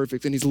and he's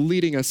perfect and he's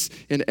leading us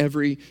in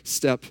every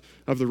step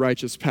of the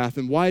righteous path.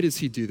 And why does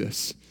he do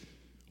this?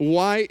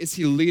 Why is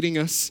he leading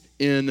us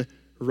in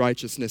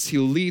righteousness? He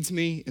leads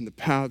me in the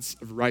paths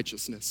of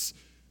righteousness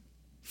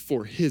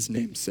for his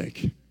name's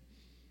sake.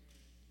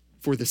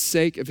 For the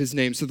sake of his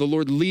name. So the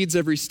Lord leads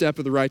every step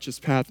of the righteous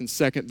path. And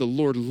second, the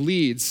Lord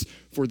leads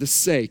for the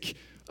sake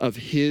of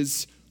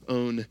his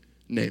own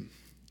name.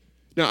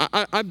 Now,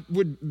 I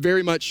would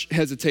very much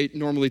hesitate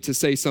normally to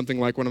say something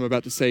like what I'm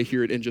about to say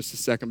here in just a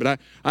second, but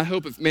I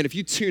hope, if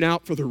you tune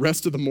out for the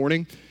rest of the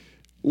morning,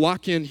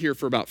 lock in here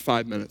for about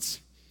 5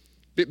 minutes.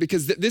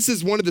 Because this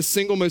is one of the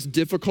single most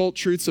difficult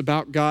truths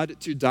about God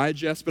to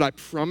digest, but I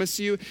promise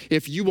you,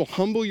 if you will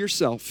humble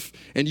yourself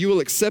and you will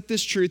accept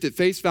this truth at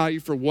face value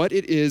for what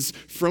it is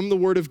from the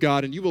Word of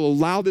God, and you will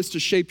allow this to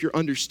shape your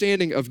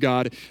understanding of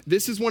God,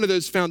 this is one of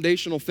those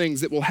foundational things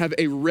that will have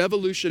a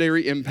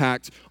revolutionary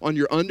impact on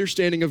your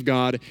understanding of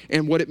God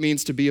and what it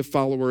means to be a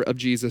follower of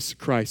Jesus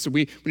Christ. So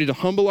we need to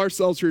humble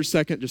ourselves for a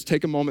second, just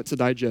take a moment to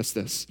digest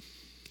this.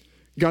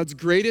 God's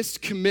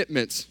greatest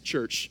commitment,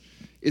 church,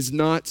 is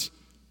not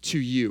to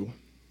you.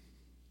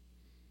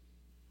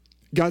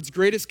 God's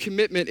greatest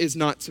commitment is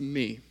not to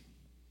me.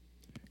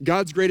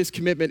 God's greatest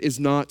commitment is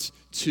not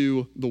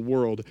to the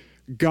world.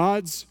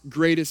 God's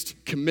greatest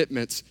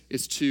commitment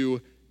is to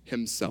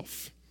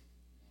himself.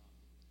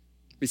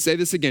 Let me say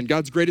this again.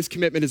 God's greatest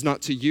commitment is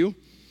not to you.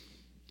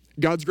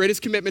 God's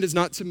greatest commitment is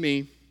not to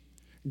me.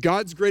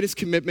 God's greatest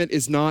commitment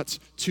is not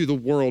to the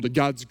world.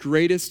 God's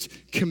greatest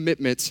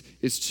commitment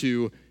is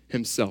to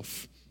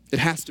himself. It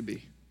has to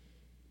be.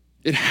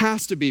 It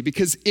has to be,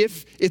 because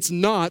if it's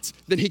not,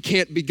 then he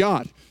can't be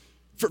God.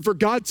 For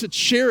God to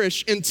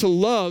cherish and to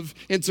love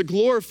and to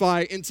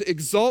glorify and to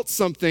exalt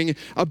something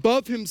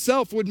above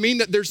himself would mean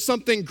that there's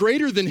something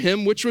greater than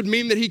him, which would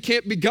mean that he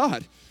can't be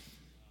God.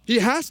 He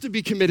has to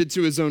be committed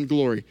to his own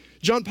glory.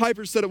 John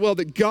Piper said it well,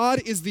 that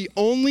God is the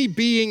only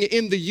being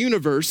in the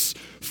universe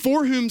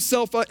for whom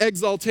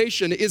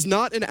self-exaltation is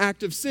not an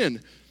act of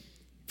sin.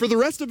 For the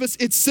rest of us,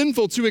 it's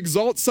sinful to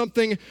exalt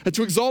something,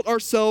 to exalt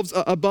ourselves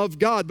above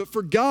God. But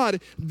for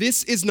God,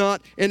 this is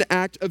not an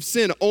act of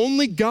sin.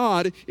 Only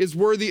God is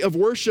worthy of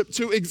worship.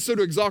 So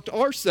to exalt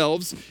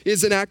ourselves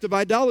is an act of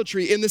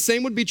idolatry. And the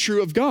same would be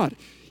true of God.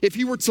 If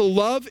he were to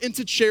love and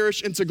to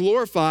cherish and to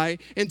glorify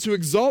and to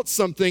exalt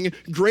something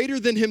greater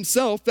than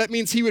himself, that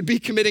means he would be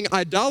committing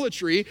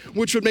idolatry,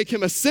 which would make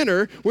him a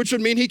sinner, which would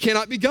mean he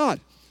cannot be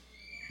God.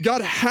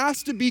 God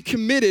has to be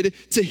committed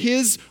to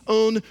his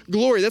own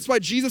glory. That's why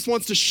Jesus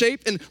wants to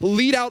shape and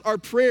lead out our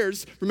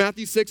prayers from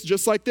Matthew 6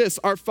 just like this.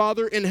 Our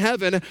Father in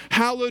heaven,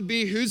 hallowed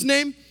be whose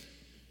name?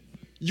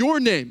 Your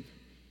name.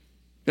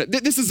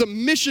 This is a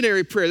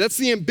missionary prayer. That's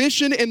the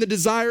ambition and the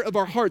desire of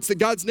our hearts, that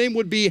God's name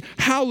would be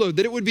hallowed,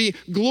 that it would be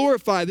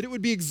glorified, that it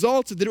would be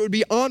exalted, that it would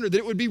be honored, that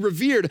it would be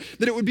revered,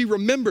 that it would be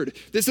remembered.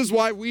 This is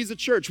why we as a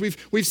church,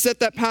 we've set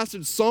that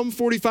passage, Psalm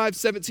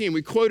 45:17.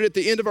 We quote it at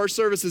the end of our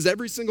services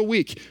every single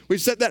week.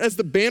 We've set that as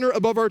the banner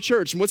above our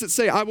church. And what's it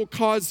say? I will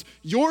cause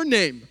your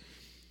name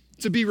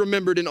to be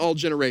remembered in all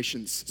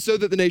generations, so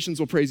that the nations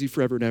will praise you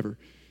forever and ever.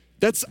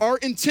 That's our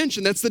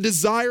intention. That's the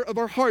desire of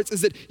our hearts, is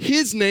that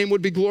his name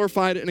would be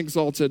glorified and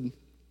exalted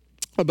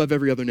above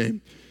every other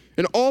name.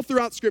 And all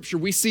throughout Scripture,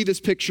 we see this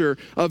picture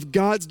of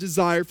God's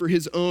desire for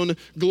his own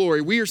glory.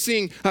 We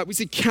see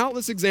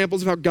countless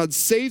examples of how God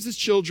saves his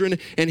children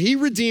and he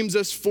redeems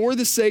us for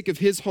the sake of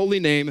his holy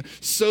name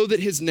so that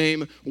his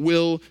name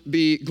will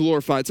be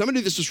glorified. So I'm going to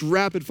do this just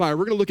rapid fire.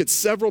 We're going to look at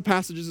several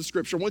passages of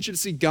Scripture. I want you to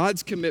see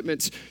God's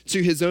commitment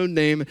to his own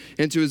name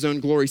and to his own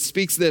glory. He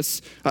speaks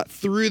this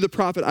through the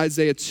prophet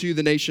Isaiah to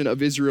the nation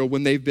of Israel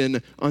when they've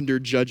been under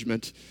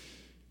judgment.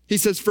 He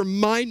says, for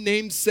my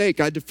name's sake,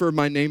 I defer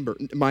my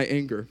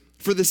anger.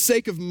 For the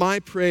sake of my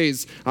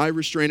praise, I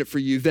restrain it for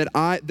you, that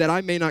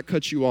I may not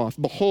cut you off.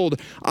 Behold,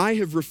 I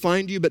have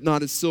refined you, but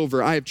not as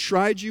silver. I have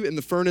tried you in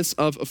the furnace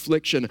of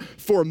affliction.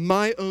 For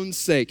my own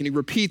sake, and he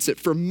repeats it,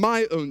 for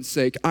my own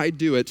sake, I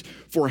do it.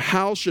 For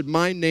how should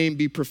my name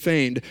be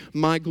profaned?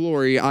 My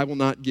glory I will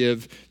not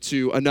give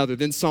to another.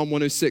 Then Psalm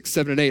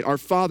 106:7-8. Our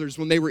fathers,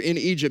 when they were in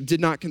Egypt,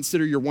 did not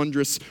consider your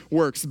wondrous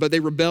works, but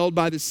they rebelled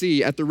by the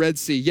sea, at the Red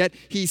Sea. Yet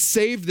he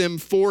saved them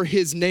for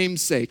his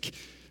name's sake,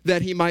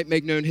 that he might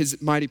make known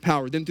his mighty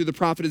power. Then through the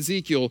prophet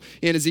Ezekiel,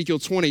 in Ezekiel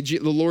 20,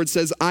 the Lord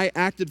says, I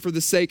acted for the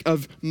sake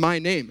of my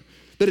name,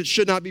 that it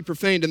should not be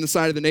profaned in the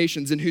sight of the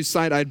nations, in whose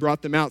sight I had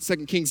brought them out.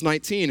 2 Kings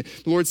 19,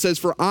 the Lord says,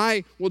 for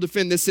I will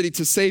defend this city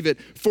to save it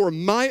for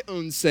my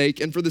own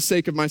sake and for the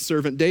sake of my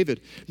servant David.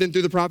 Then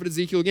through the prophet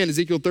Ezekiel again,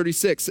 Ezekiel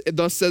 36,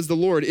 thus says the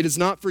Lord, it is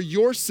not for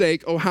your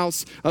sake, O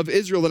house of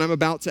Israel, that I'm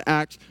about to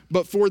act,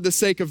 but for the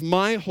sake of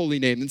my holy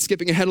name. And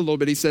skipping ahead a little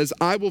bit, he says,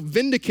 I will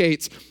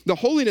vindicate the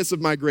holiness of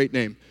my great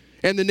name,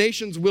 and the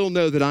nations will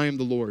know that I am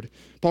the Lord.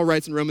 Paul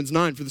writes in Romans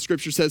 9, for the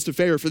scripture says to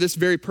Pharaoh, for this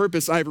very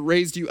purpose I have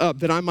raised you up,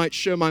 that I might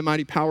show my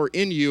mighty power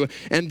in you,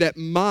 and that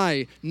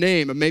my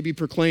name may be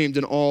proclaimed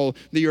in all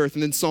the earth.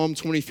 And then Psalm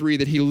 23,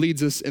 that he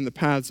leads us in the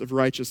paths of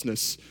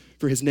righteousness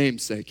for his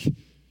name's sake.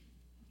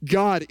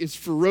 God is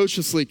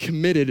ferociously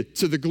committed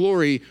to the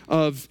glory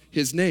of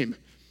his name.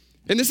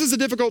 And this is a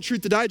difficult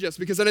truth to digest,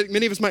 because I think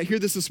many of us might hear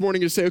this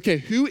morning and say, okay,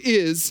 who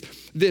is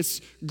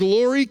this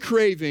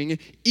glory-craving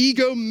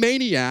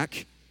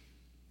egomaniac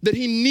that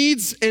he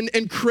needs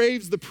and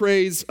craves the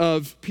praise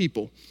of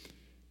people?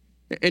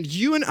 And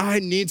you and I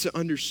need to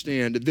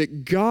understand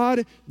that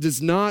God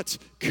does not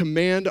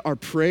command our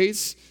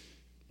praise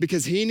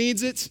because he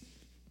needs it.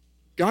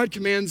 God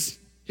commands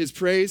his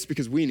praise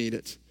because we need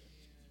it.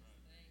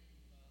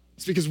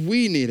 It's because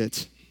we need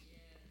it.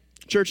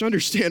 Church,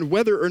 understand,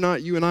 whether or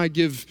not you and I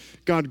give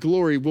God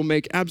glory will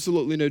make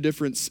absolutely no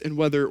difference in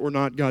whether or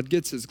not God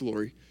gets his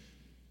glory.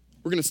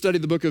 We're going to study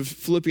the book of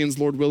Philippians,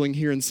 Lord willing,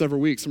 here in several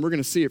weeks, and we're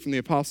going to see it from the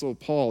Apostle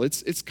Paul.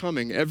 It's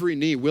coming. Every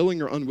knee,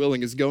 willing or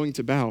unwilling, is going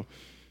to bow.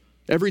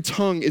 Every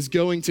tongue is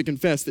going to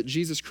confess that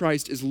Jesus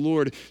Christ is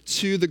Lord,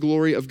 to the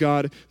glory of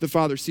God the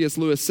Father. C.S.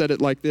 Lewis said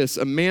it like this: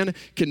 a man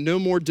can no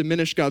more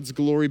diminish God's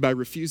glory by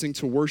refusing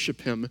to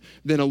worship him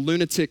than a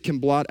lunatic can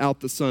blot out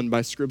the sun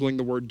by scribbling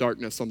the word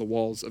darkness on the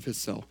walls of his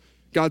cell.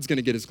 God's going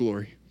to get his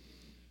glory.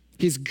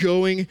 He's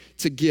going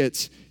to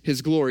get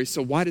his glory.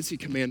 So why does he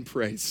command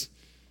praise?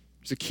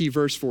 There's a key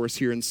verse for us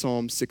here in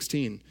Psalm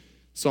 16.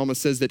 Psalmist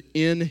says that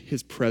in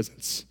his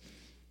presence,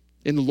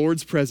 in the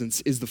Lord's presence,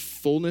 is the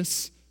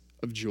fullness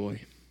of joy.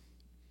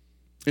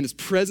 In his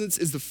presence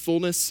is the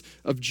fullness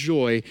of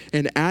joy,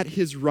 and at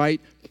his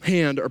right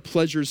hand are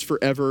pleasures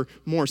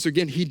forevermore. So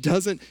again, he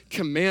doesn't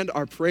command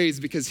our praise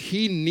because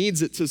he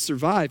needs it to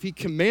survive. He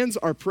commands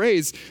our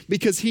praise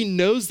because he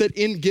knows that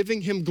in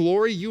giving him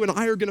glory, you and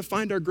I are going to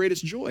find our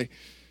greatest joy.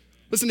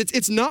 Listen,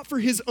 it's not for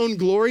his own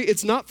glory,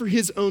 it's not for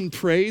his own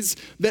praise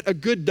that a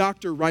good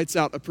doctor writes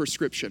out a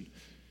prescription.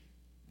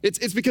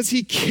 It's because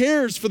he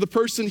cares for the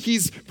person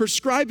he's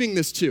prescribing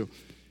this to.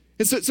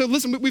 And so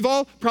listen, we've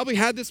all probably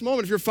had this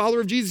moment. If you're a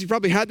follower of Jesus, you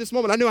probably had this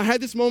moment. I know I had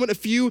this moment a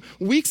few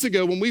weeks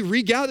ago when we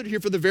regathered here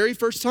for the very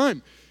first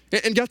time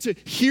and got to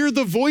hear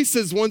the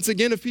voices once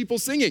again of people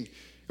singing.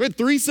 We had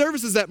 3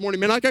 services that morning.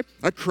 Man,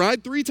 I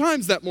cried 3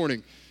 times that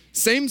morning.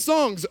 Same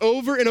songs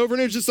over and over,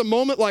 and it was just a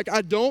moment like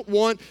I don't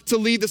want to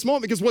leave this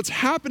moment, because what's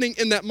happening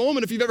in that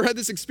moment, if you've ever had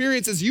this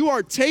experience, is you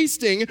are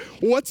tasting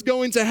what's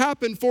going to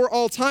happen for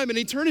all time and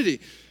eternity,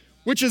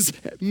 which is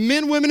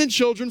men, women, and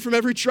children from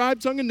every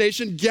tribe, tongue, and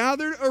nation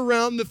gathered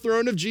around the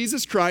throne of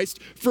Jesus Christ,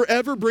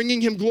 forever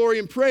bringing him glory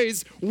and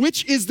praise,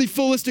 which is the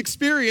fullest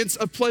experience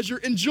of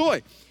pleasure and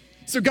joy.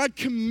 So God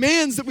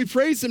commands that we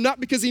praise him, not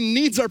because he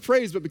needs our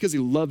praise, but because he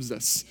loves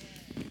us.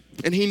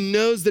 And he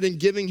knows that in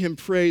giving him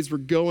praise, we're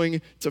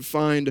going to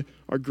find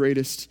our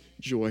greatest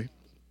joy.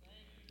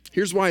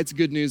 Here's why it's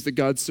good news that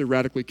God's so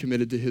radically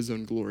committed to his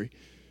own glory.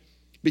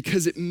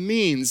 because it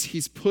means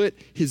he's put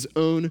his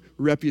own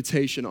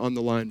reputation on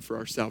the line for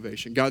our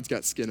salvation. God's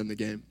got skin in the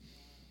game.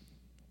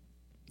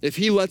 If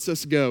he lets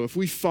us go, if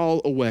we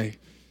fall away,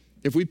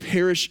 if we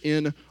perish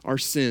in our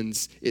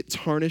sins, it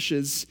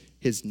tarnishes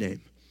his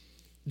name.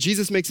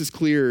 Jesus makes this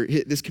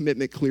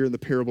commitment clear in the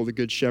parable of the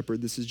Good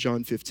Shepherd. This is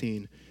John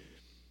 15.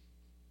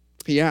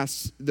 He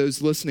asks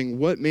those listening,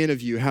 what man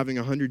of you having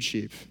 100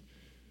 sheep,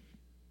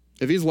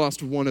 if he's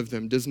lost one of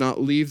them, does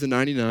not leave the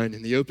 99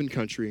 in the open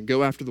country and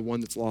go after the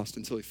one that's lost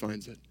until he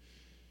finds it?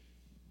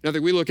 Now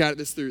that we look at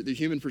this through the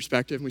human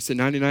perspective and we say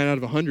 99 out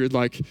of 100,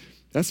 like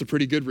that's a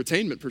pretty good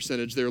retainment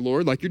percentage there,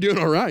 Lord. Like you're doing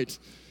all right.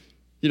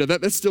 You know,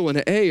 that's still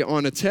an A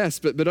on a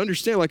test, but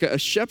understand like a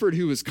shepherd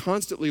who was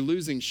constantly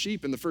losing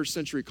sheep in the first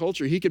century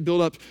culture, he could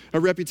build up a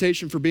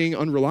reputation for being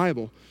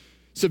unreliable.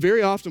 So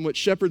very often what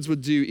shepherds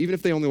would do, even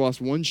if they only lost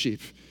one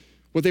sheep,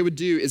 what they would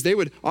do is they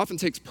would often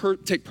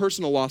take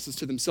personal losses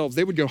to themselves.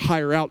 They would go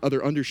hire out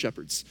other under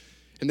shepherds.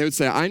 And they would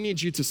say, I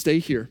need you to stay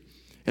here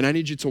and I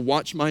need you to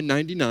watch my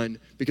 99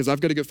 because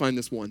I've got to go find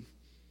this one.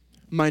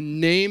 My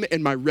name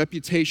and my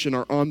reputation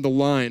are on the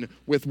line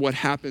with what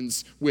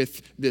happens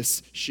with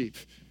this sheep.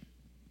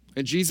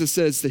 And Jesus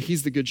says that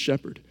he's the good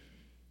shepherd.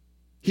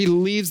 He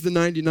leaves the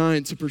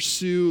 99 to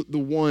pursue the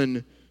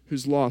one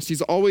who's lost.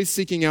 He's always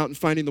seeking out and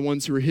finding the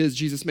ones who are his.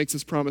 Jesus makes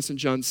this promise in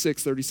John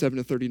 6, 37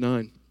 to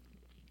 39.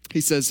 He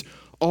says,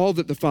 all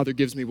that the Father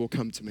gives me will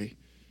come to me.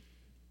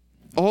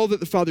 All that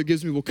the Father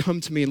gives me will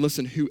come to me. And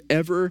listen,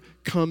 whoever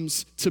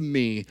comes to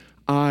me,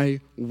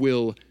 I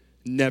will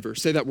never,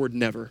 say that word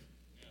never,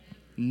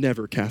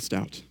 never cast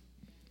out.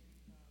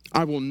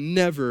 I will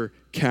never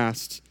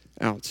cast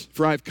out.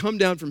 For I have come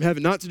down from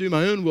heaven not to do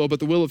my own will, but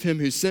the will of him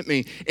who sent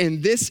me.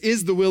 And this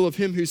is the will of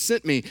him who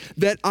sent me,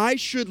 that I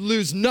should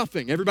lose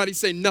nothing. Everybody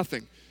say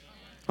nothing.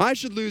 I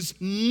should lose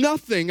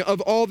nothing of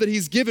all that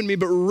he's given me,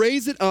 but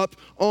raise it up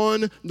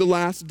on the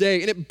last day.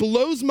 And it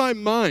blows my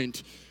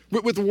mind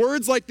with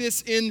words like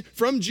this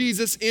from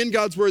Jesus in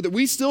God's word, that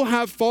we still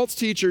have false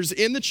teachers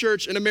in the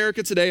church in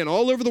America today and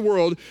all over the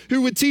world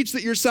who would teach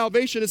that your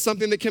salvation is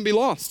something that can be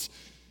lost.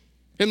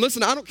 And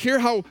listen, I don't care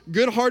how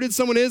good-hearted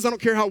someone is. I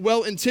don't care how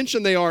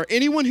well-intentioned they are.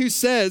 Anyone who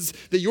says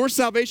that your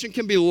salvation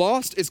can be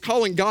lost is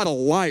calling God a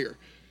liar.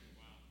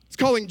 It's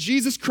calling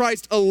Jesus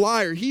Christ a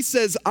liar. He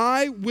says,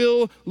 I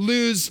will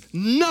lose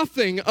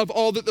nothing of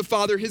all that the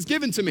Father has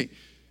given to me.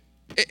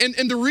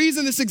 And the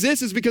reason this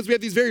exists is because we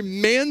have these very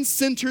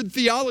man-centered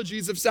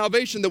theologies of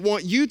salvation that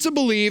want you to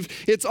believe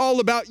it's all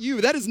about you.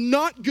 That is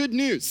not good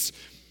news.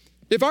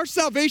 If our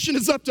salvation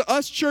is up to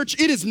us, church,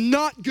 it is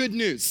not good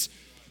news.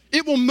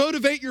 It will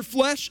motivate your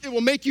flesh. It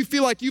will make you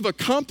feel like you've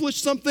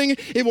accomplished something.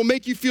 It will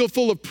make you feel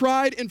full of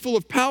pride and full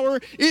of power.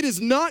 It is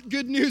not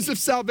good news if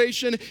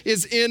salvation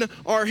is in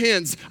our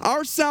hands.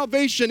 Our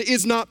salvation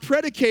is not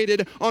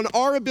predicated on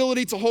our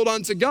ability to hold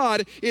on to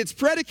God. It's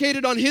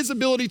predicated on his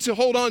ability to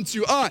hold on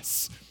to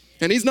us.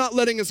 And he's not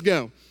letting us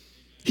go.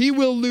 He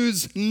will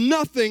lose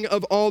nothing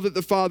of all that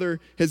the Father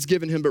has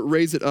given him, but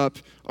raise it up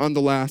on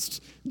the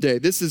last day.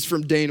 This is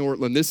from Dane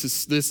Ortland. This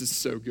is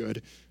so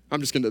good. I'm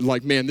just going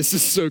to man, this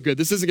is so good.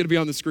 This isn't going to be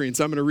on the screen,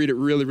 so I'm going to read it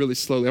really, really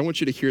slowly. I want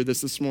you to hear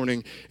this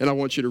morning, and I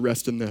want you to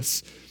rest in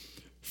this.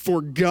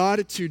 For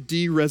God to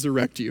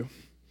de-resurrect you,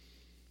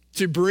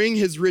 to bring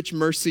his rich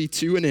mercy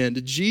to an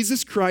end,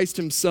 Jesus Christ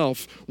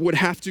himself would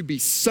have to be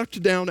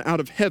sucked down out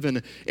of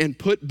heaven and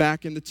put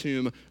back in the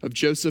tomb of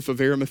Joseph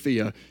of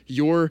Arimathea.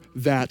 You're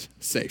that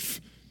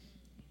safe.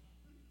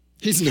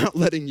 He's not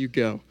letting you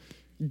go.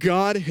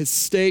 God has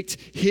staked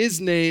his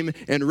name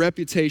and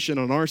reputation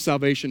on our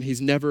salvation.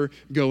 He's never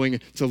going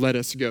to let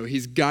us go.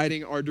 He's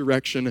guiding our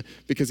direction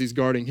because he's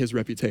guarding his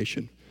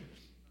reputation.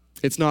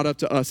 It's not up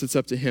to us, it's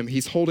up to him.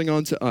 He's holding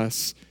on to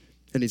us,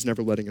 and he's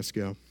never letting us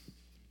go.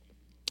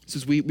 So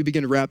as we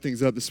begin to wrap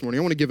things up this morning,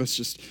 I want to give us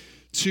just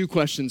 2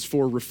 questions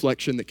for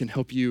reflection that can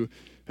help you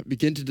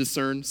begin to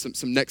discern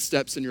some next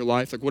steps in your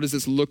life. Like, what does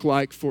this look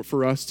like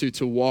for us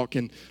to walk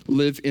and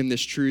live in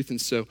this truth? And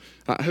so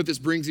I hope this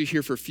brings you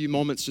here for a few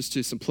moments just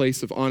to some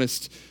place of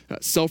honest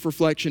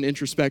self-reflection,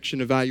 introspection,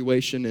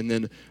 evaluation, and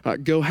then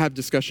go have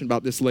discussion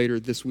about this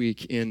later this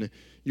week in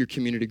your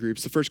community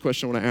groups. The first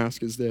question I want to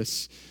ask is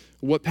this: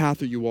 what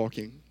path are you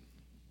walking?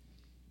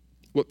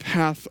 What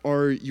path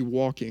are you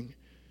walking?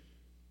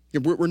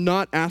 We're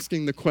not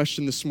asking the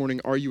question this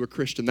morning, are you a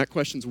Christian? That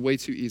question's way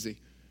too easy.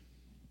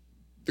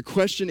 The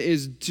question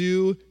is,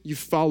 do you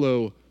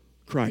follow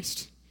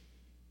Christ?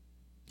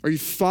 Are you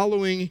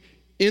following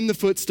in the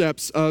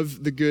footsteps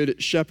of the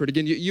Good Shepherd?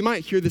 Again, you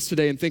might hear this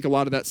today and think a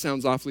lot of that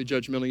sounds awfully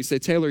judgmental. You say,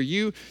 Taylor, are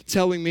you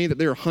telling me that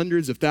there are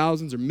hundreds of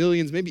thousands or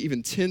millions, maybe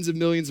even tens of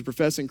millions of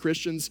professing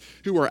Christians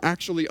who are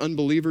actually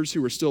unbelievers,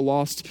 who are still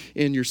lost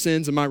in your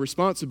sins? And my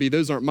response would be,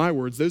 those aren't my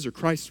words, those are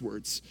Christ's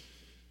words.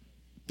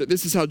 That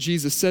this is how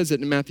Jesus says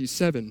it in Matthew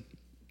 7.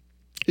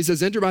 He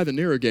says, enter by the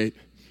narrow gate.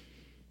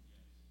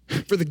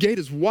 For the gate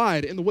is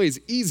wide and the way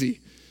is easy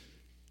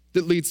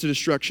that leads to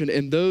destruction,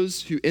 and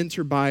those who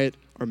enter by it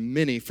are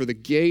many. For the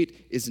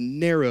gate is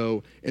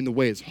narrow and the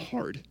way is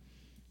hard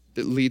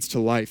that leads to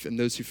life, and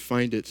those who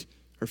find it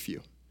are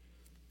few.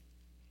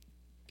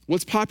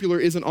 What's popular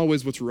isn't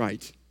always what's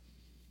right.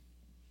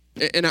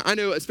 And I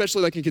know,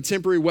 especially like in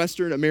contemporary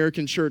Western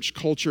American church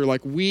culture,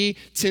 like we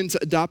tend to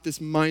adopt this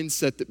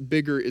mindset that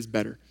bigger is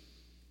better.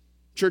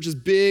 Church is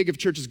big, if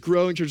church is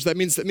growing, that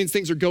means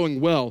things are going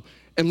well,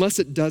 unless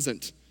it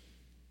doesn't.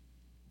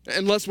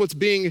 Unless what's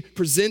being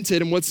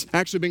presented and what's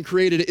actually been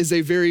created is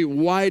a very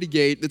wide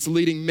gate that's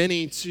leading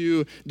many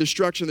to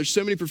destruction. There's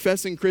so many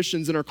professing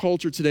Christians in our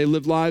culture today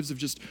live lives of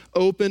just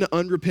open,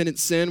 unrepentant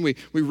sin. We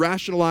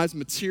rationalize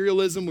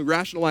materialism. We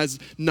rationalize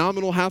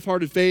nominal,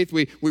 half-hearted faith.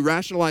 We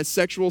rationalize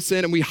sexual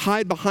sin, and we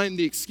hide behind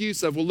the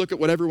excuse of, well, look at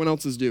what everyone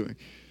else is doing.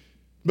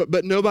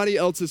 But nobody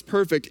else is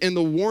perfect. And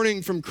the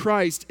warning from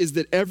Christ is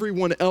that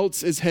everyone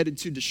else is headed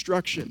to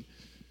destruction.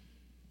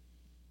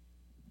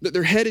 That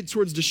they're headed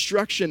towards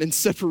destruction and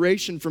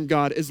separation from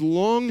God as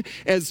long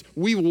as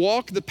we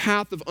walk the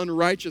path of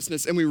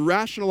unrighteousness and we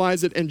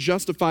rationalize it and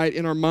justify it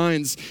in our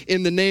minds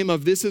in the name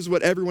of this is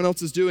what everyone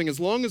else is doing. As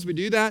long as we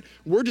do that,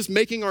 we're just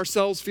making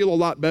ourselves feel a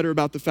lot better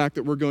about the fact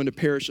that we're going to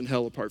perish in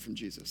hell apart from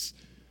Jesus.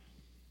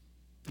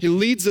 He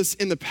leads us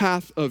in the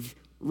path of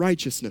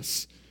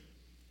righteousness.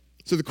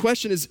 So the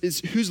question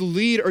is whose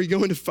lead are you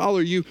going to follow?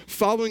 Are you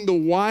following the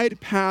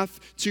wide path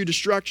to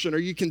destruction? Are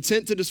you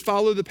content to just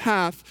follow the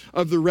path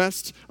of the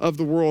rest of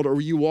the world, or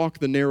will you walk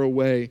the narrow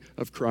way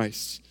of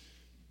Christ?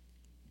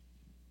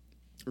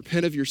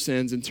 Repent of your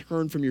sins and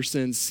turn from your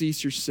sins,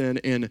 cease your sin,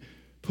 and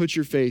put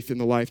your faith in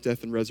the life,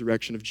 death, and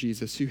resurrection of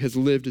Jesus, who has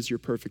lived as your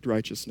perfect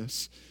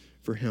righteousness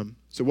for him.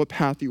 So what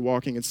path are you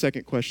walking? And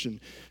second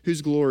question,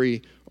 whose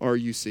glory are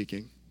you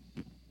seeking?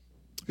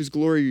 Whose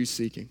glory are you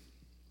seeking?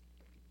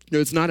 You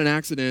know, it's not an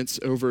accident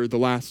over the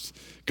last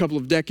couple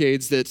of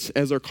decades that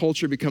as our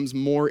culture becomes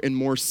more and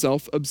more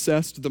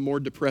self-obsessed, the more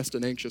depressed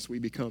and anxious we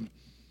become.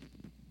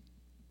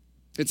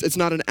 It's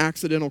not an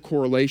accidental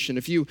correlation.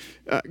 If you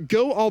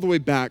go all the way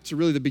back to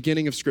really the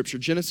beginning of Scripture,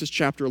 Genesis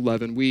chapter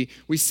 11, we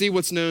see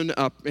what's known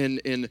up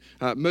in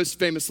most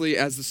famously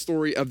as the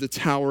story of the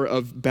Tower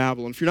of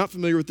Babel. And if you're not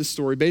familiar with this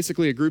story,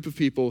 basically a group of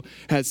people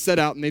has set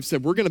out and they've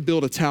said, we're going to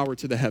build a tower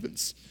to the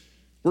heavens.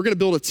 We're going to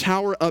build a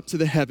tower up to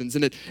the heavens.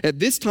 And at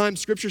this time,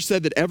 Scripture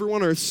said that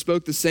everyone on earth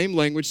spoke the same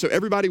language, so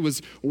everybody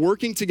was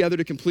working together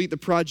to complete the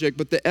project,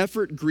 but the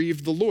effort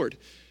grieved the Lord.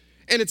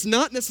 And it's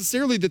not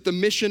necessarily that the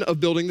mission of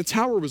building the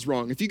tower was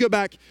wrong. If you go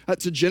back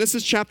to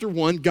Genesis chapter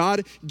 1,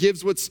 God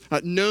gives what's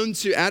known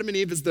to Adam and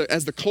Eve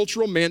as the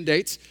cultural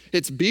mandate.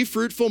 It's be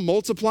fruitful,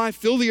 multiply,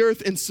 fill the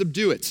earth, and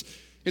subdue it.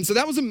 And so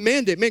that was a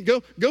mandate. Man,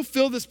 go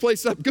fill this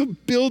place up. Go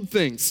build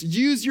things.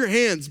 Use your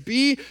hands.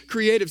 Be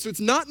creative. So it's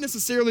not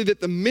necessarily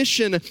that the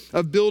mission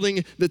of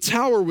building the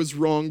tower was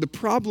wrong. The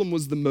problem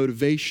was the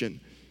motivation.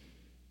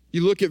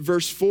 You look at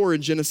verse 4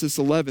 in Genesis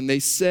 11. They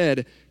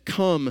said,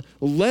 come,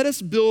 let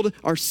us build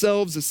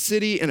ourselves a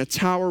city and a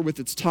tower with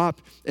its top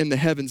in the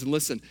heavens. And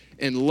listen,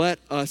 and let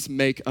us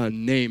make a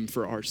name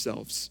for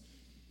ourselves.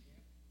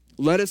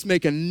 Let us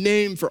make a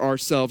name for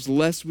ourselves,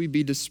 lest we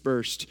be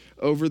dispersed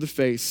over the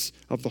face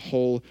of the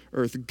whole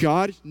earth.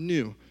 God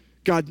knew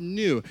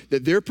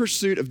that their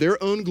pursuit of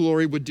their own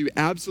glory would do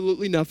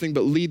absolutely nothing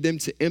but lead them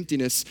to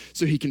emptiness.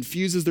 So he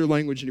confuses their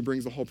language and he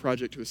brings the whole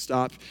project to a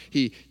stop.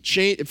 He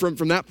changed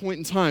from that point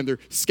in time, they're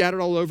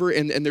scattered all over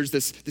and there's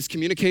this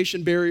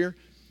communication barrier.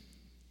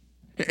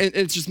 And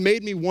it's just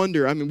made me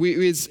wonder. I mean,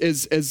 we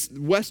as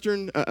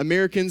Western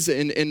Americans,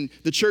 and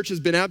the church has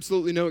been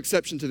absolutely no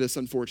exception to this,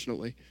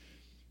 unfortunately.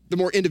 The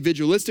more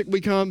individualistic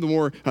we become, the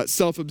more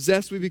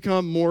self-obsessed we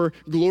become, more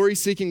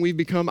glory-seeking we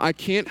become. I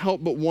can't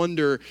help but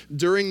wonder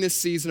during this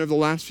season of the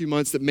last few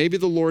months that maybe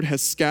the Lord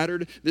has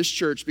scattered this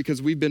church because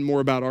we've been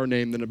more about our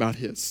name than about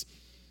his.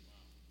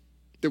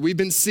 That we've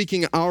been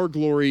seeking our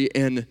glory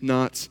and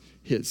not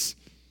his.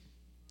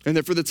 And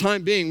that for the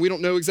time being, we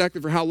don't know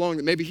exactly for how long,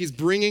 that maybe he's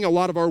bringing a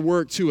lot of our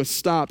work to a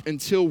stop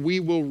until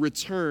we will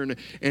return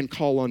and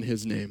call on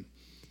his name.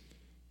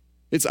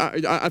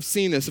 I've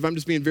seen this. If I'm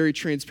just being very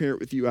transparent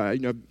with you, I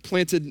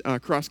planted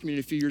Cross Community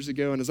a few years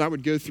ago, and as I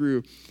would go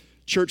through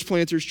church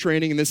planters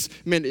training, and this,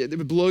 man, it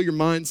would blow your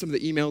mind, some of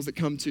the emails that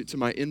come to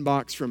my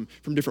inbox from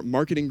different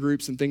marketing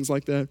groups and things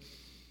like that.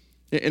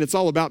 And it's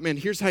all about, man,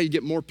 here's how you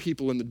get more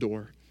people in the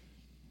door.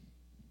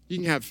 You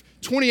can have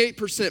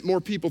 28% more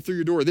people through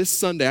your door this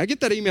Sunday. I get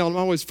that email, and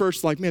I'm always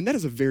first like, man, that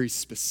is a very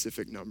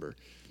specific number.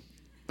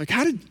 Like,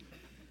 how do you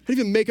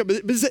even make up,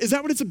 is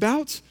that what it's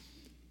about?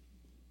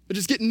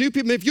 Just getting new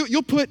people. If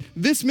you'll put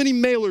this many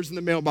mailers in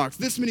the mailbox,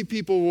 this many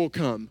people will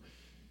come.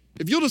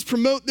 If you'll just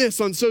promote this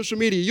on social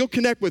media, you'll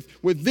connect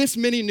with this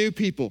many new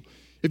people.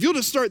 If you'll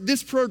just start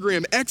this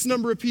program, X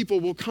number of people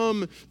will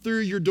come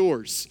through your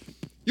doors.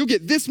 You'll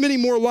get this many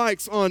more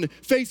likes on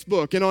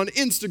Facebook and on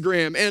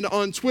Instagram and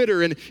on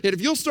Twitter. And if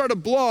you'll start a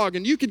blog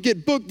and you could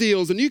get book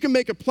deals and you can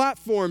make a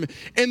platform.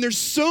 And there's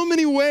so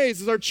many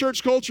ways as our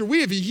church culture,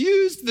 we have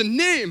used the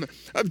name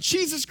of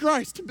Jesus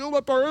Christ to build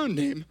up our own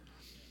name.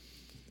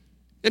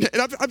 And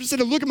I've just had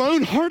to look at my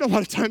own heart a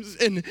lot of times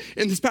in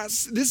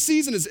this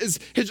season has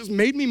just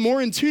made me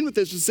more in tune with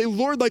this. Just say,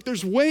 Lord, like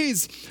there's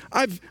ways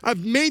I've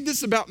made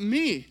this about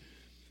me.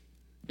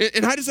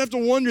 And I just have to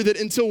wonder that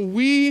until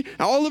we,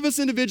 all of us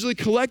individually,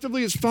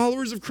 collectively as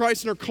followers of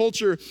Christ in our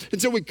culture,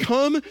 until we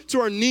come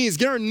to our knees,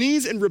 get our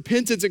knees in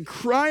repentance and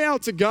cry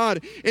out to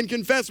God and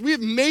confess, we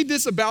have made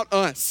this about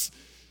us.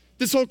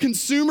 This whole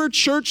consumer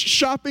church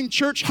shopping,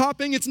 church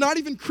hopping, it's not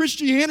even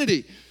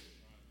Christianity.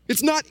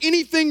 It's not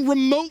anything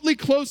remotely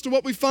close to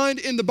what we find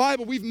in the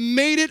Bible. We've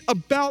made it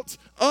about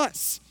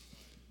us.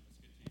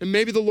 And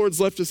maybe the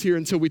Lord's left us here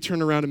until we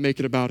turn around and make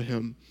it about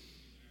him.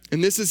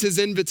 And this is his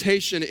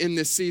invitation in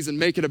this season,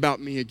 make it about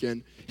me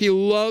again. He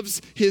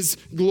loves his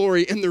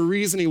glory, and the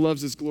reason he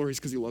loves his glory is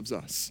because he loves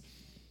us.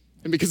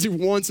 And because he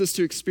wants us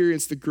to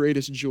experience the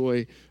greatest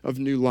joy of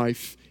new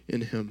life in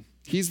him.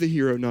 He's the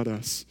hero, not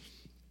us.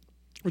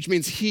 Which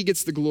means he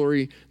gets the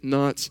glory,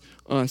 not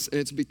us.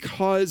 And it's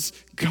because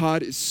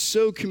God is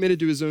so committed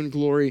to his own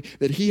glory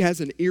that he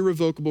has an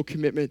irrevocable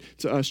commitment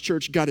to us.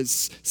 Church, God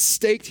has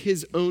staked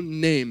his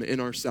own name in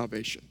our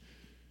salvation.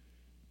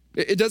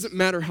 It doesn't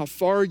matter how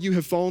far you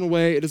have fallen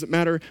away. It doesn't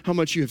matter how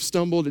much you have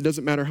stumbled. It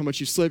doesn't matter how much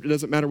you've slipped. It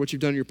doesn't matter what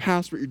you've done in your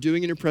past, what you're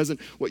doing in your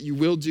present, what you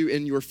will do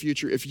in your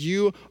future. If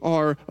you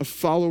are a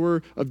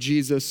follower of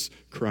Jesus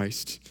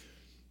Christ,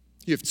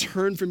 you have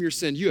turned from your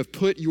sin. You have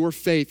put your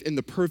faith in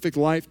the perfect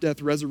life,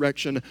 death,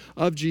 resurrection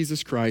of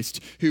Jesus Christ,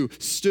 who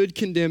stood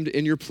condemned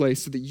in your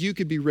place so that you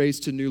could be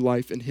raised to new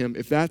life in him.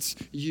 If that's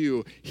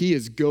you, he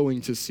is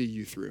going to see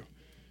you through.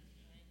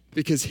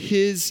 Because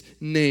his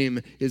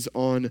name is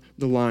on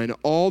the line.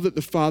 All that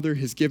the Father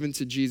has given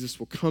to Jesus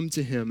will come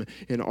to him,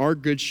 and our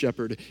good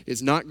shepherd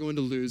is not going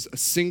to lose a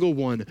single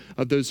one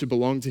of those who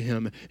belong to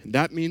him. And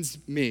that means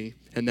me,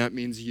 and that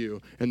means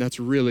you. And that's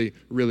really,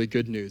 really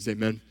good news.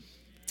 Amen.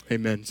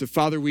 Amen. So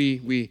Father,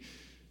 we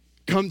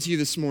come to you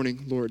this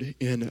morning, Lord,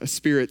 in a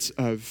spirit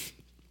of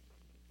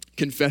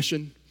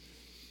confession.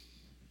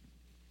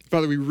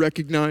 Father, we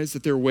recognize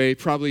that there are ways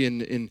probably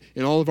in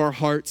all of our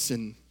hearts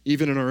and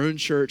even in our own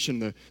church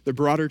and the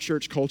broader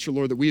church culture,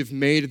 Lord, that we have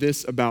made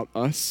this about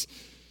us.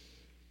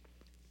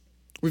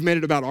 We've made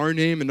it about our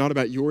name and not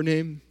about your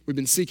name. We've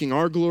been seeking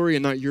our glory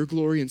and not your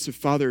glory. And so,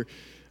 Father,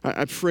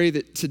 I pray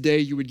that today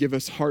you would give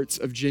us hearts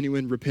of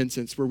genuine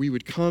repentance where we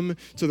would come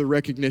to the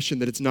recognition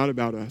that it's not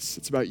about us,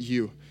 it's about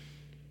you.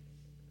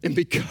 And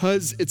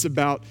because it's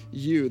about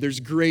you, there's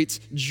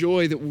great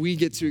joy that we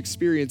get to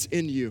experience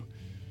in you.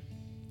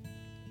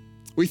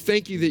 We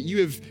thank you that you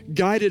have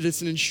guided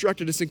us and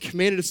instructed us and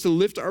commanded us to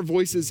lift our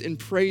voices in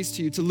praise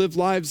to you, to live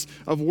lives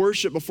of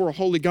worship before a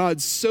holy God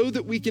so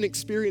that we can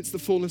experience the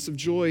fullness of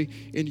joy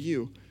in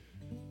you.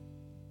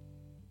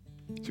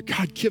 So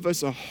God, give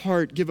us a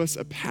heart, give us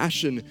a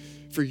passion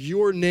for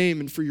your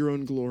name and for your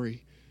own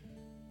glory.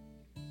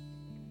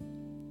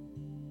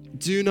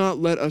 Do not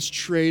let us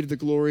trade the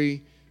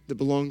glory that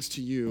belongs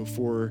to you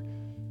for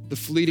the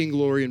fleeting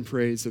glory and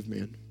praise of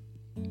man.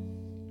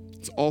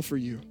 It's all for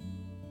you.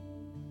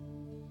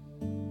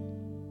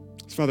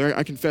 So Father,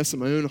 I confess in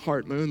my own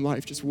heart, my own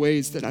life, just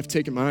ways that I've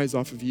taken my eyes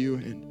off of you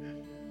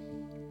and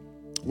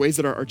ways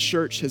that our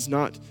church has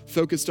not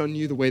focused on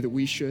you the way that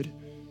we should.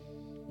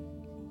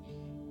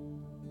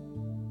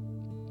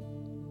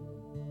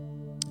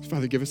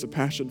 Father, give us a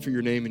passion for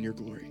your name and your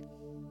glory.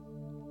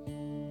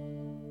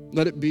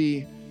 Let it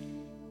be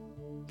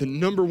the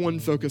number one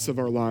focus of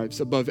our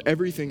lives above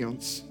everything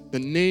else, the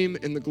name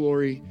and the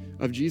glory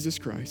of Jesus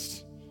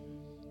Christ,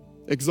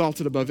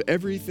 exalted above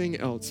everything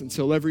else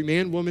until every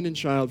man, woman, and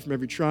child from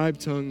every tribe,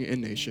 tongue,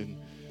 and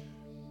nation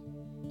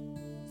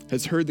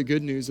has heard the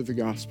good news of the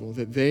gospel,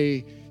 that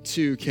they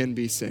too can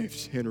be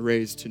saved and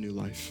raised to new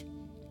life.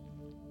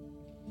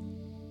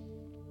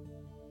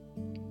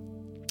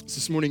 So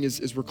this morning,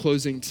 as we're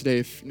closing today,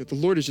 if the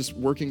Lord is just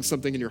working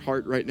something in your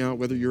heart right now,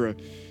 whether you're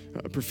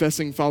a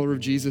professing follower of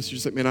Jesus, you're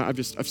just like, man,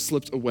 I've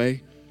slipped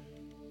away.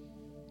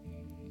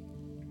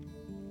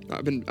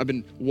 I've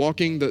been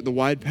walking the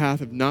wide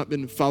path, I've not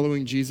been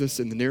following Jesus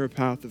in the narrow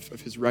path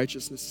of his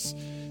righteousness.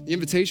 The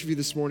invitation for you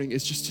this morning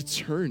is just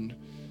to turn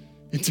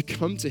and to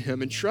come to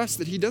him and trust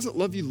that he doesn't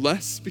love you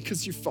less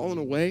because you've fallen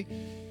away.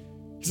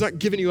 He's not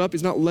giving you up.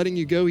 He's not letting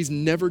you go. He's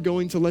never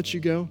going to let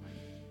you go.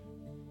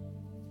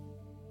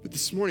 But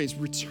this morning is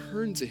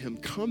return to him,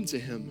 come to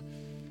him,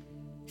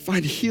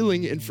 find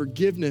healing and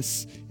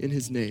forgiveness in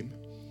his name.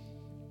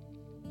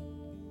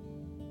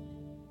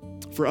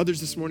 For others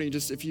this morning,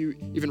 just if you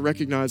even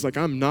recognize, like,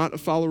 I'm not a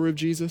follower of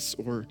Jesus,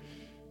 or,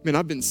 man,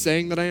 I've been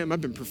saying that I am,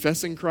 I've been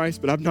professing Christ,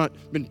 but I've not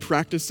been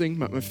practicing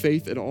my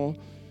faith at all.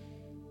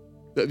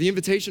 The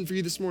invitation for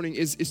you this morning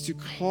is to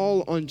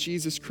call on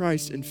Jesus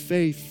Christ in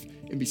faith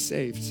and be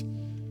saved.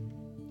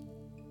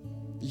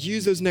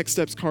 Use those next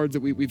steps cards that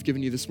we've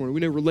given you this morning.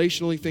 We know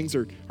relationally things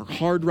are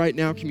hard right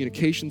now.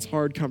 Communication's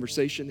hard.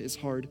 Conversation is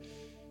hard.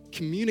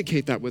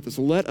 Communicate that with us.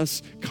 Let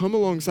us come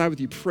alongside with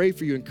you, pray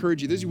for you,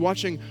 encourage you. Those of you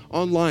watching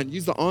online,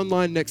 use the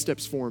online next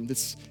steps form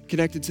that's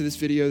connected to this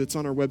video that's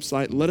on our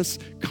website. Let us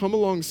come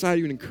alongside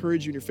you and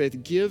encourage you in your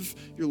faith. Give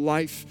your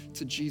life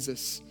to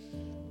Jesus.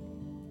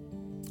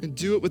 And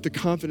do it with the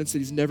confidence that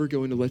he's never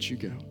going to let you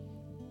go.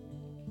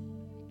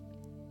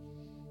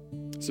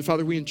 So,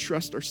 Father, we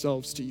entrust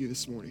ourselves to you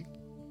this morning.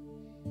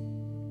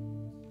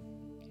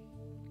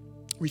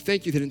 We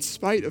thank you that in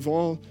spite of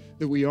all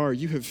that we are,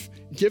 you have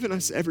given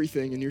us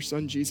everything in your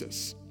Son,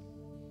 Jesus.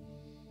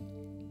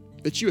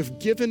 That you have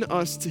given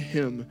us to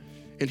him,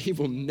 and he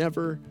will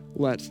never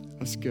let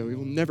us go. He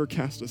will never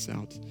cast us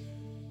out.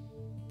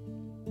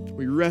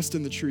 We rest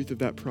in the truth of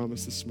that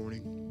promise this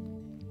morning,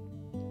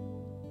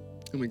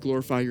 and we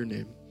glorify your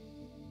name.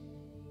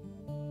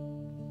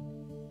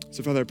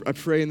 So, Father, I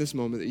pray in this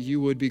moment that you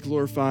would be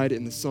glorified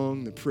in the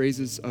song, the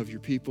praises of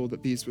your people,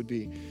 that these would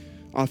be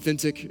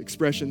authentic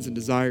expressions and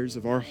desires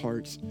of our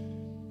hearts,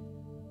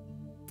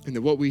 and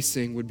that what we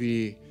sing would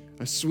be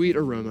a sweet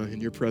aroma in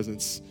your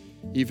presence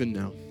even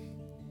now,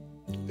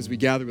 as we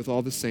gather with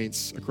all the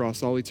saints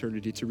across all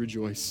eternity to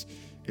rejoice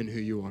in who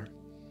you are.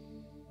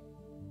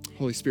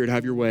 Holy Spirit,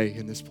 have your way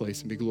in this place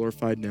and be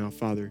glorified now,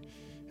 Father,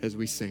 as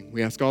we sing.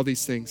 We ask all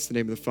these things in the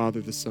name of the Father,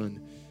 the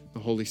Son,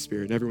 the Holy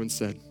Spirit. And everyone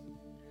said,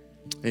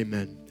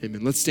 amen.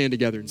 Amen. Let's stand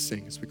together and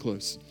sing as we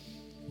close.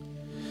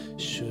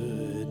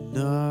 Should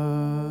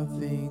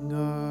nothing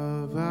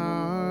of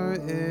our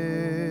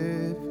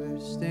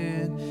efforts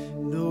stand,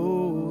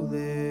 no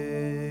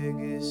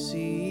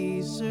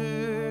legacy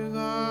survive,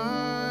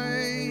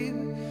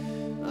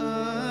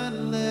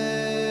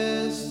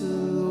 unless the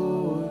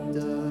Lord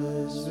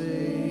does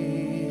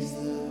raise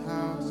the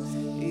house,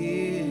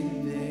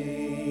 in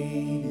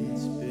vain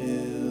its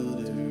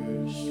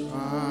builders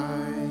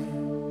strive.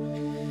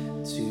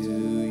 To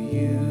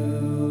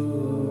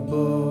you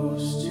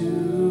boast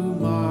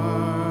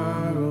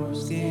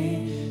tomorrow's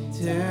gain,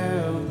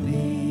 tell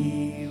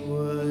me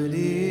what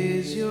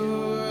is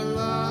your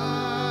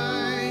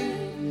life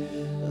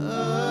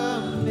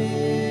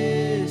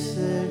amidst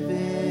the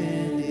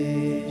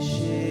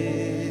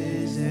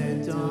vanishes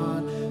at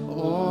dawn.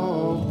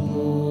 All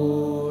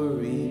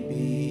glory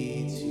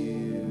be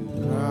to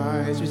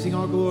Christ. We sing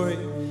all glory.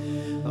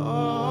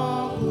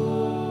 All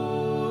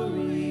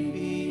glory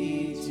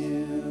be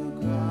to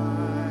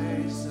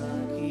Christ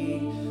our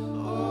King.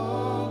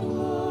 All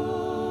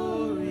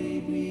glory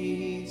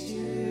be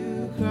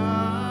to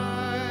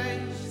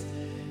Christ.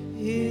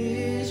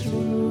 His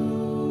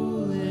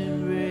rule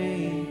and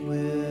reign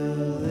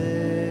will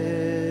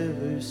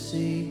ever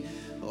sing.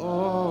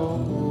 All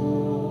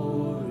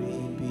glory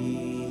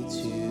be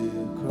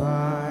to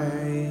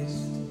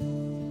Christ.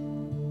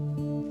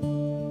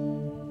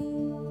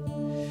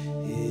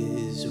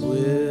 His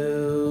will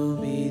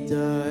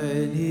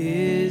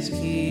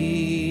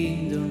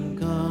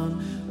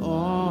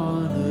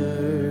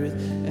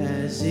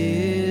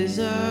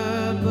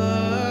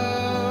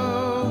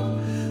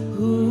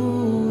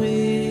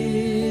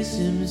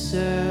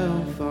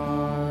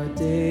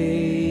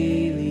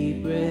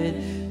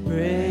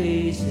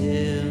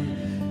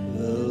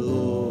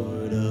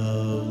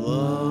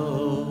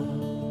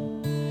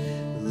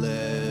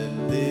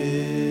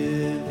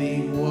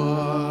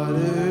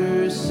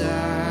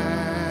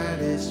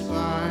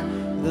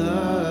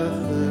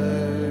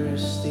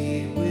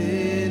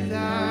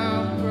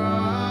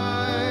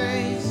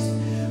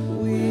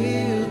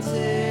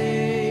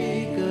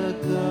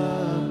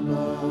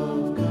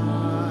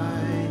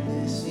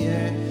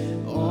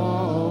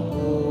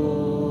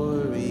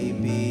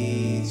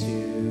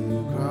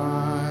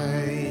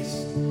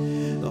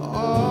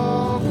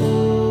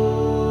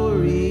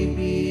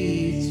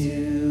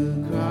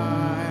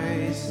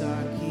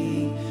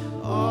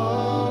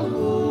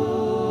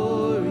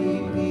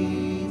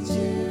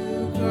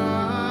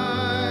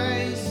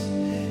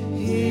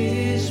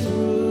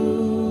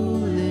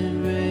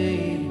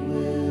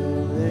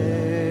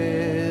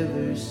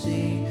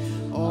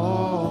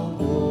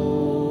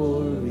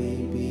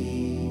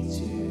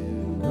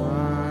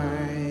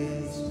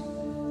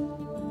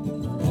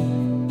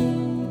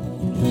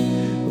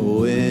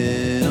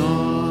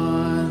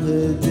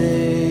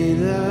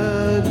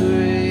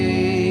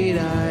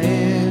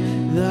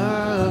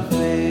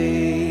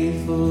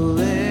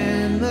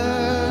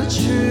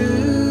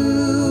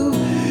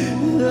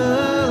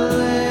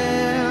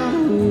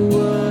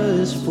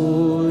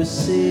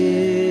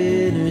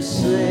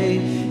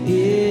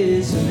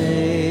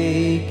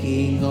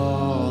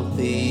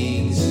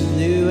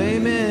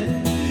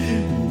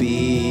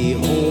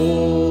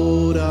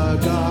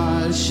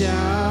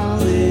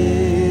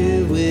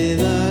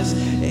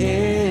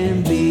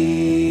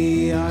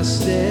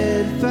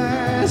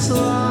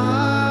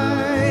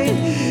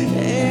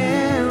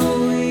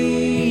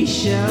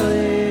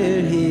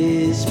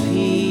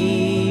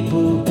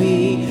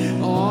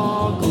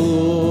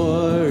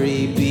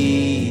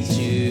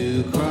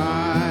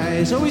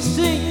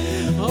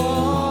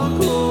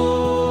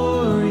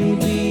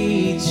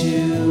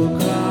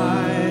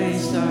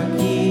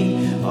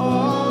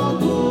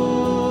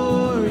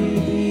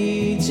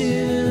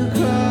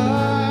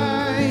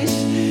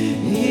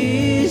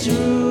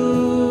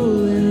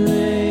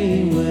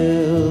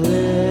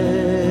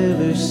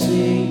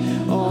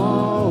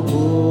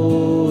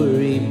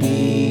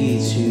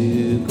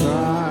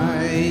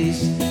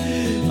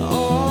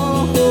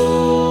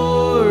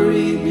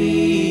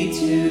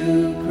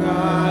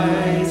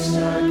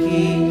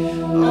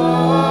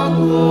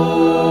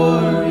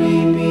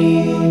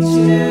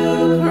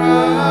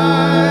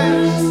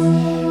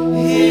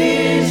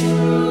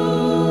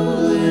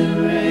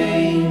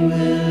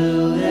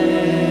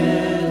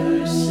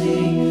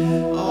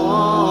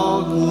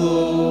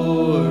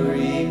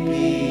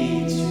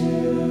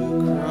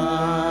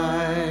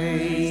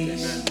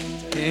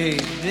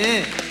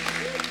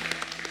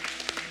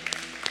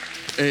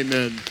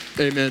Amen.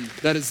 Amen.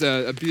 That is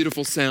a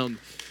beautiful sound.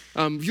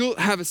 You'll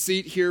have a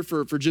seat here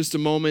for just a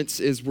moment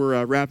as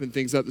we're wrapping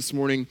things up this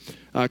morning.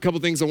 A couple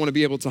things I want to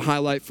be able to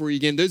highlight for you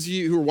again. Those of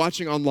you who are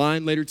watching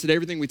online later today,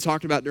 everything we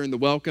talked about during the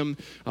welcome,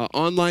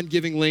 online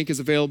giving link is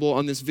available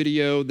on this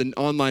video. The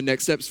online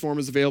next steps form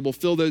is available.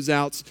 Fill those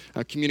out.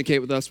 Communicate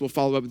with us. We'll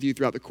follow up with you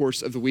throughout the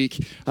course of the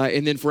week.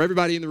 And then for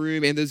everybody in the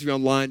room and those of you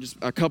online, just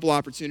a couple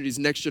opportunities,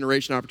 next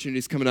generation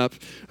opportunities coming up.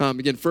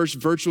 Again, first,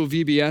 virtual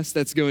VBS.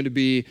 That's going to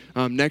be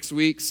next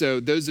week. So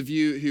those of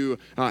you who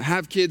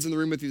have kids in the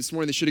room with you this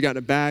morning, they should have gotten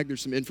a bag.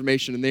 There's some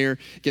information in there.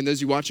 Again, those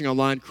of you watching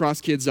online,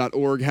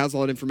 crosskids.org has a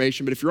lot of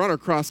information. But if you're on our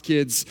Cross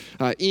Kids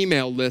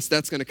email list,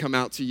 that's going to come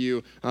out to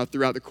you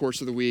throughout the course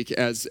of the week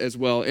as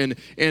well. And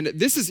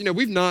this is,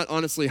 we've not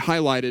honestly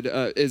highlighted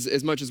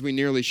as much as we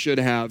nearly should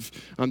have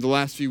the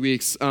last few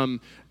weeks.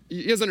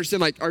 You guys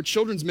understand, our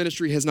children's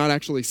ministry has not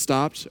actually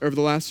stopped over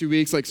the last few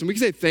weeks. So we can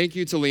say thank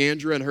you to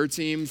Leandra and her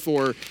team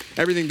for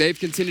everything they've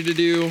continued to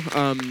do.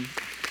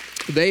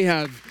 They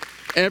have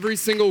every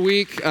single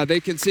week, they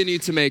continue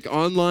to make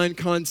online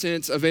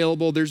content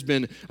available. There's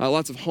been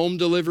lots of home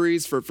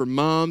deliveries for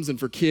moms and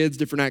for kids,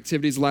 different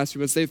activities the last few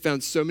months. They've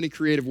found so many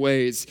creative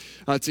ways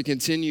to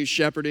continue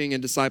shepherding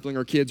and discipling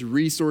our kids,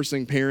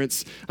 resourcing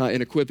parents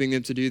and equipping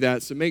them to do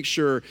that. So make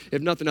sure,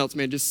 if nothing else,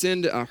 man, just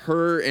send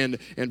her and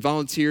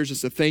volunteers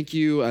just a thank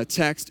you,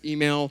 text,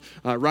 email,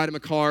 write them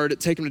a card,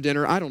 take them to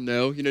dinner. I don't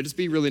know, just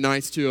be really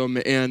nice to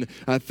them and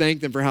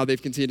thank them for how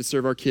they've continued to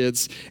serve our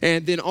kids.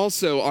 And then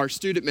also our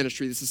student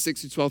ministry, this is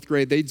 6th through 12th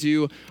grade, they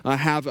do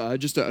have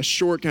just a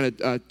short kind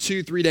of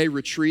 2-3 day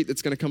retreat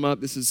that's going to come up.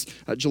 This is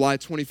July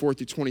 24th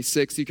through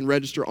 26th. You can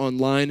register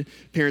online.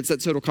 Parents, that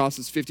total cost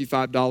is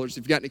 $55. If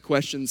you've got any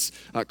questions,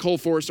 Cole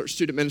Forrest, our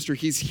student minister,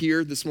 he's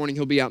here this morning.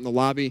 He'll be out in the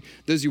lobby.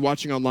 Those of you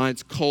watching online,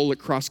 it's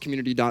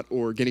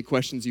cole@crosscommunity.org. Any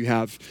questions you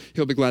have,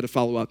 he'll be glad to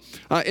follow up.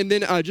 And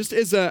then just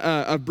as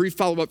a brief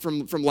follow-up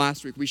from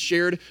last week, we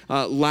shared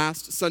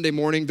last Sunday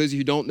morning, those of you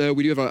who don't know,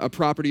 we do have a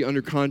property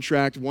under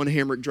contract, 1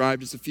 Hamrick Drive,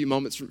 just a few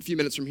minutes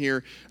from here.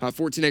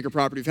 14-acre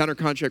property. We've had our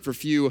contract for a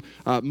few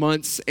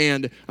months,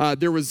 and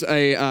there was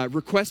a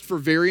request for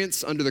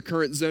variance under the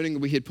current zoning that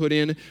we had put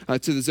in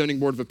to the Zoning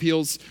Board of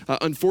Appeals.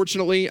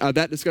 Unfortunately,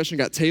 that discussion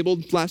got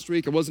tabled last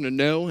week. It wasn't a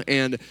no,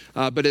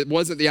 but it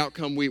wasn't the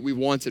outcome we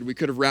wanted. We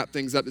could have wrapped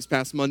things up this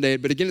past Monday,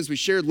 but again, as we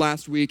shared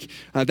last week,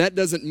 that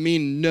doesn't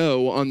mean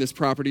no on this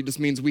property. It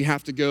just means we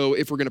have to go,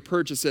 if we're going to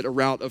purchase it, a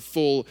route of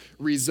full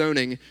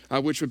rezoning,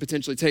 which would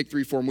potentially take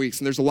 3-4 weeks.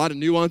 And there's a lot of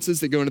nuances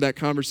that go into that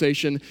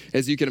conversation,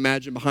 as you can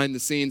imagine, behind the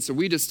scenes. So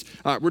we're just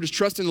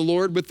trusting the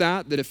Lord with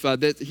that if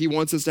that He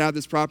wants us to have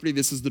this property,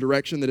 this is the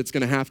direction that it's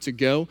going to have to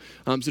go.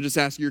 So just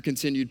ask your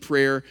continued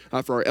prayer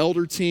for our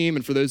elder team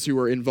and for those who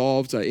are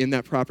involved in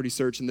that property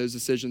search and those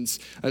decisions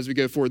as we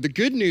go forward. The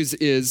good news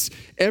is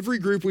every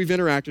group we've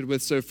interacted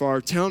with so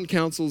far, town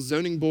council,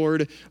 zoning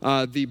board,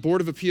 the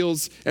Board of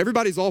Appeals,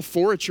 everybody's all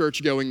for a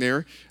church going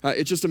there.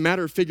 It's just a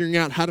matter of figuring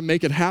out how to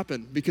make it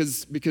happen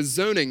because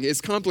zoning is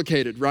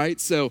complicated,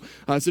 right? So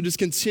just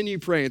continue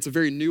praying. It's a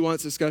very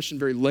nuanced discussion,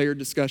 very layered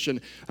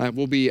discussion.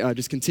 We'll be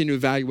just continue to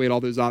evaluate all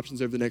those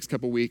options over the next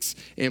couple weeks,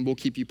 and we'll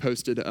keep you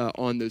posted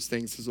on those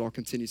things as it all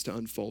continues to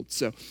unfold.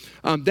 So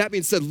that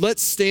being said,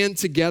 let's stand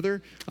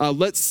together.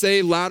 Let's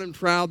say loud and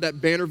proud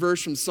that banner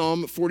verse from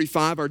Psalm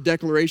 45, our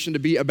declaration to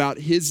be about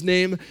His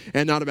name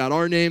and not about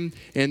our name,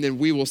 and then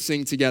we will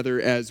sing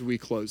together as we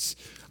close.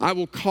 I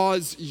will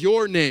cause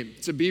your name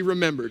to be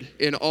remembered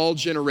in all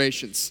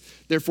generations.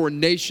 Therefore,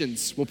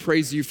 nations will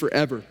praise you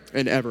forever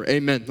and ever.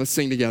 Amen. Let's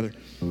sing together.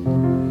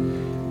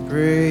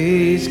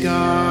 Praise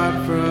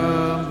God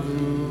from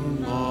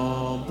whom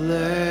all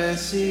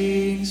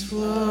blessings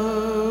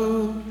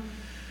flow.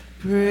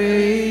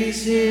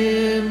 Praise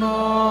Him,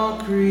 all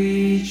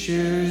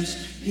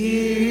creatures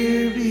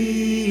here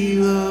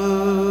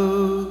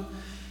below.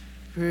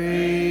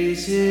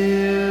 Praise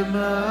Him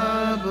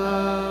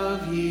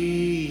above,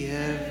 ye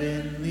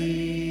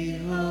heavenly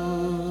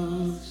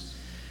hosts.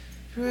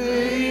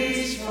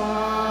 Praise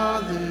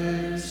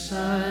Father,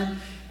 Son,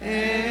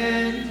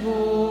 and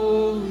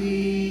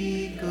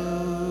Holy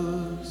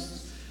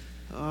Ghost.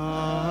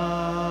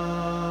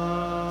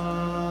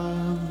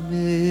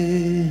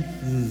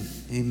 Amen.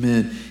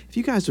 Amen. If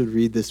you guys would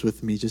read this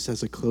with me just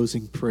as a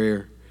closing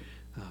prayer.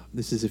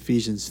 This is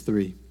Ephesians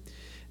 3.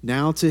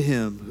 Now to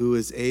Him who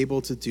is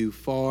able to do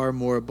far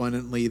more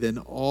abundantly than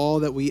all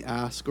that we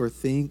ask or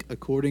think,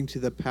 according to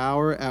the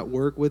power at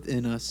work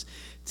within us,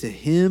 to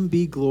Him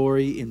be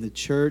glory in the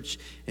church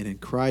and in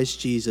Christ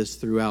Jesus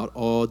throughout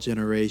all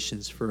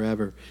generations,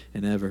 forever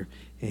and ever.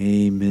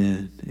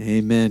 Amen.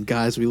 Amen.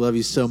 Guys, we love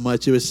you so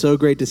much. It was so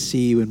great to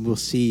see you, and we'll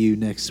see you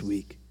next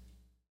week.